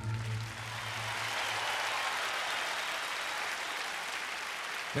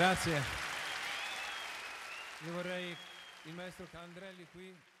 Grazie. Io vorrei il maestro Candrelli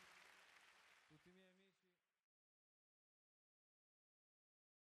qui.